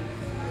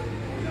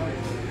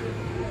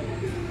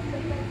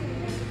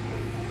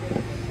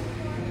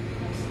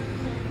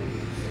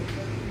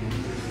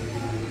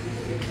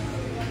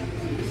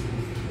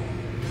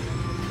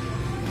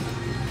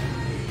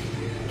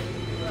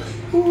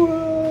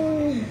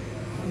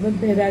 The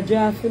bed a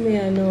draft for me,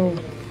 I know.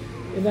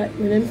 If I,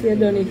 when them say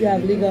done it, you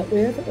have leg up.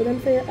 When them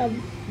say you have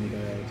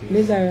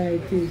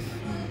ligaritis.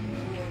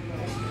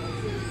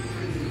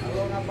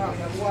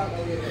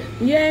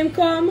 Yeah, him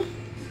come.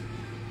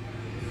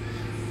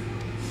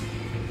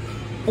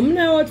 I'm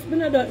now what's been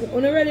done. Are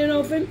you ready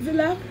now for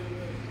lock?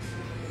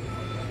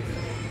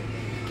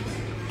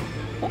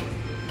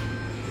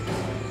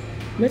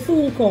 I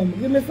soon come.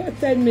 Give me for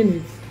 10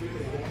 minutes.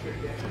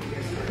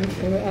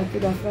 After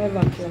the 5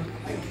 o'clock.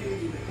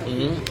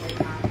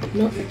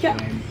 No,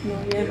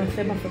 yeah, my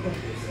son,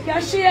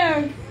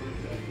 Cashier!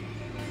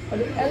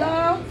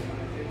 Hello?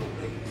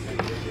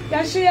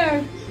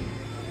 Cashier!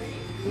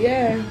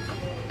 Yeah.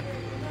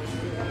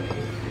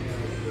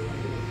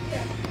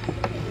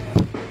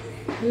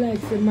 I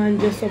like the man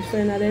dress up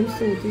saying them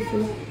suit, you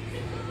see.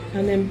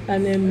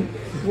 And them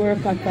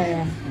work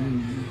attire.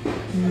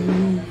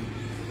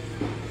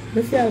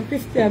 Let's see how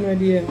Christian are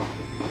there.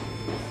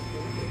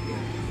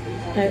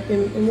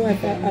 And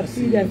wife a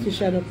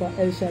pediatrician up at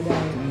El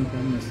Shaddai.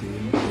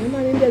 The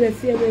man in there, they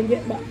see him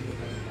get back.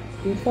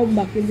 He come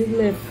back in the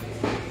left.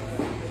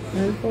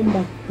 And come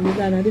back. He's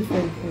on a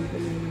different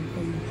company. And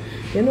come back.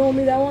 You know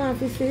me that one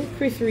to see?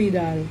 Chris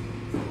Riedel.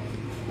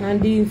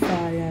 And Dean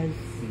Sayers.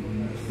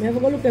 I have to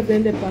go look at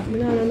them depart. I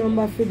don't have a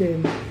number for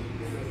them.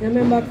 You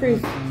remember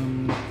Chris?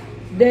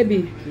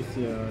 Debbie.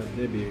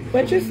 Debbie.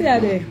 What you say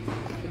there?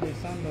 The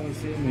sundown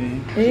see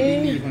me. She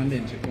didn't leave and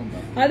then she come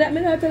back. I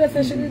don't tell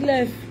her she did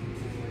left.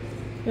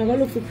 I'm going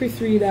to look for Chris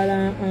Riedel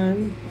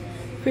and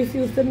Chris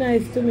used to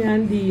nice to me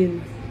and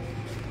Dean.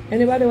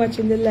 Anybody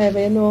watching the live,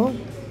 you know?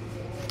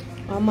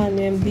 A man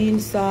named Dean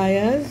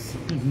Sayers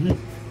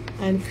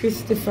and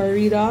Christopher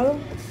Riedel.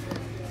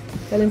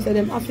 Tell him say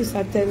them office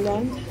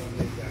attendant.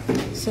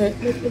 So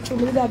let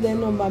me have their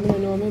number, I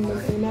don't know.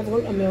 I have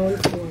hold on my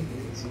old phone.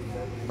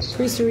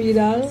 Chris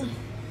Riedel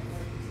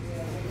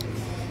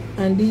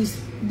and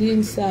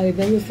Dean Sayers,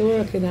 they used to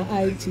work in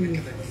IT.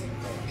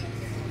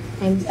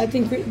 And I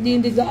think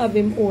Dean did have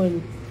his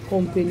own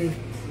company.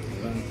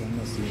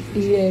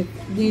 Yeah,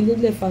 Dean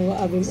did left and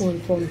have his own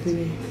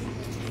company.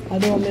 I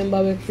don't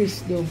remember where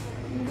Chris do.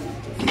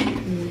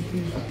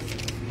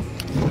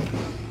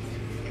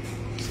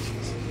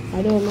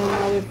 I don't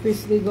remember where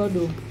Chris did go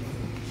do.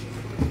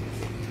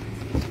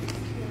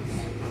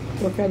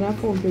 What kind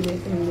of company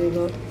and they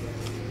got?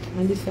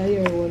 And this is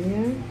your one,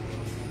 yeah?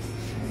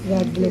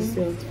 God bless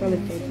you.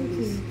 Qualify for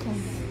this.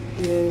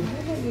 Yeah.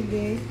 Have a good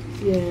day.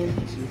 Yeah.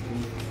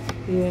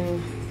 Yeah.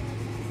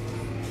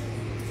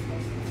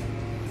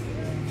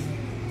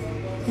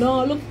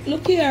 No,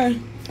 look here.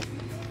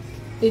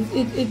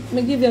 It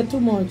may give you too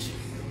much.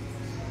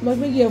 But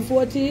me give you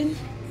 14.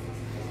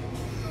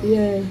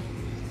 Yeah.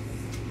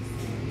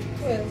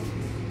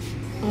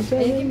 12. I'll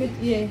tell you.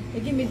 You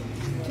give me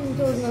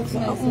 2,000. So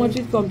how much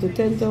it come to?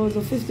 $10,000,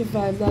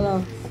 $55.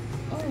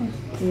 Oh.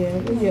 Yeah,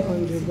 we get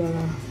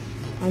 $100.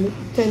 And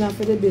 10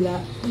 after the bill.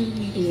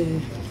 Yeah.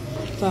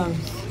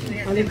 Thanks.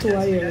 And the 2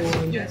 are here.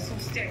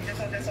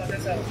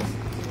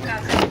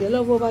 You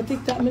love over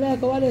TikTok. I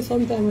like over there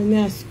sometimes when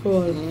I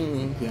scroll.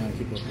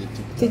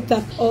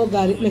 TikTok, oh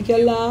God, it make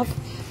you laugh.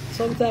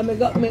 Sometimes I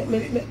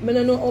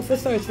don't know how to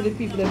search for the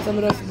people. Then some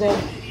just go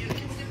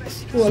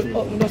scroll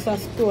up, just a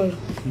scroll.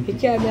 He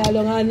carry me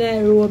along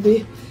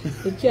Nairobi.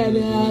 He carry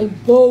me all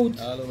boat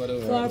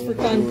to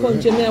African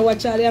country. I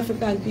watch all the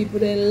African people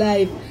then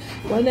live.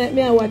 One night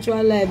I watch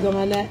one live down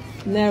in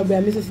Nairobi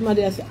and Mrs.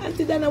 Maddy say,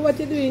 Auntie Dana, what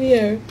you doing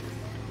here?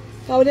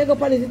 How when they go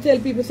on it to tell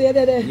people, say you're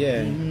there.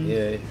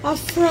 Yeah. I'm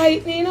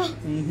frightened, you know?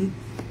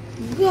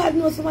 God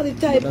knows somebody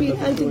type in,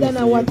 Auntie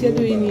Dana, what you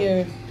doing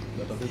here?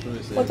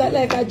 But I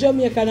like a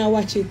Jamaican I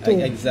watch it too.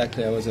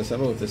 Exactly, I was just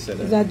about to say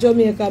that. It's a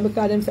Jamaican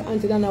because them say,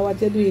 Auntie Dana,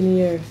 what you doing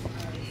here?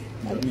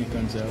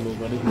 Jamaicans all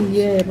over the place.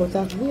 Yeah, but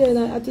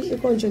I think the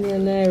country near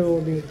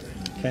Nairobi.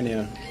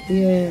 Kenya.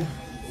 Yeah.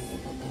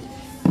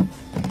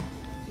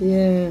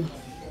 Yeah.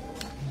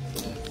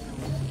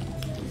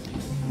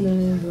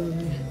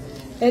 Nairobi.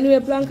 Anyway,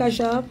 Planka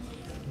shop.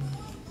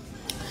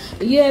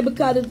 Yeah,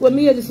 because when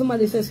me hear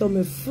somebody say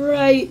something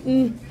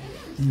frightened,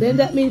 then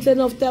that means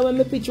enough time when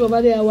me pitch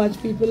over there, I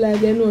watch people like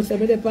they know say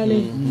me dey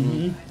panic.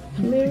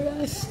 Me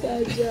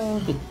rasta jaw.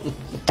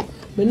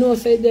 Me know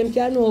say them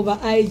can know over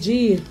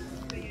IG.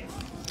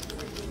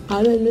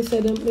 And then me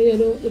say them me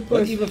the But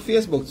person. even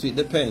Facebook, so it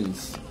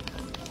depends.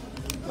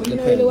 I don't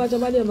really watch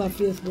about over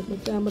Facebook.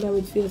 I can't bother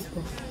with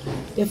Facebook.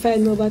 You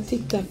find me over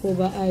TikTok,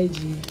 over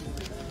IG.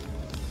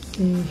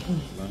 I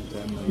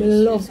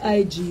love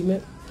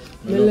IG.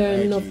 I learn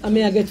enough. I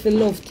mean, I get to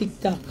love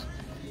TikTok.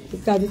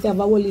 Because it have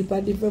a whole heap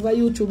of different.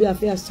 YouTube, you have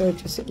to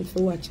search something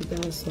to watch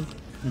it also.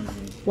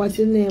 What's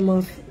the name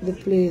of the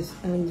place?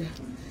 And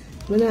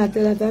when I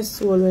tell that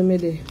soul when me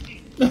there.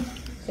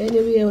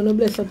 Anyway, I want to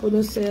bless up on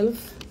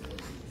yourself.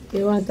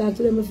 You want to talk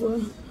to them before?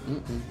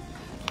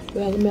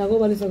 I go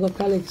over this and go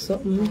collect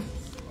something.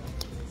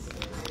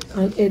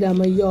 And head on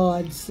my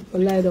yards.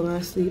 Lie down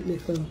and sleep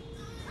little.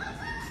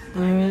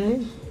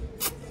 Alright?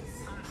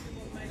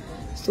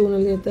 Sooner or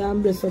later,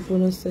 I'm blessed up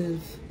on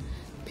yourself.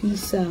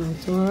 Peace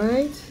out,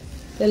 alright?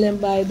 Tell them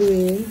bye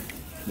doing.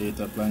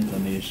 Later, Planka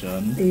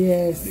Nation.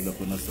 Yes. Big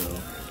up on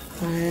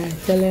yourself. Alright,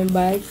 tell them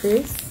bye,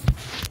 Chris.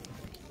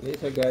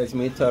 Later, guys,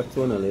 may talk to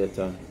you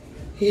later.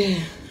 Yeah.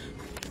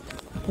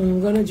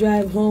 I'm gonna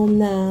drive home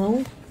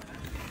now.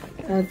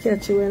 I'll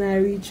catch you when I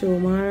reach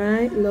home,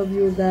 alright? Love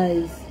you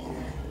guys.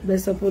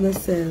 Bless up on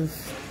yourself.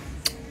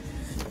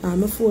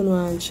 My phone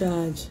was on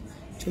charge.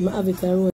 So I have it around.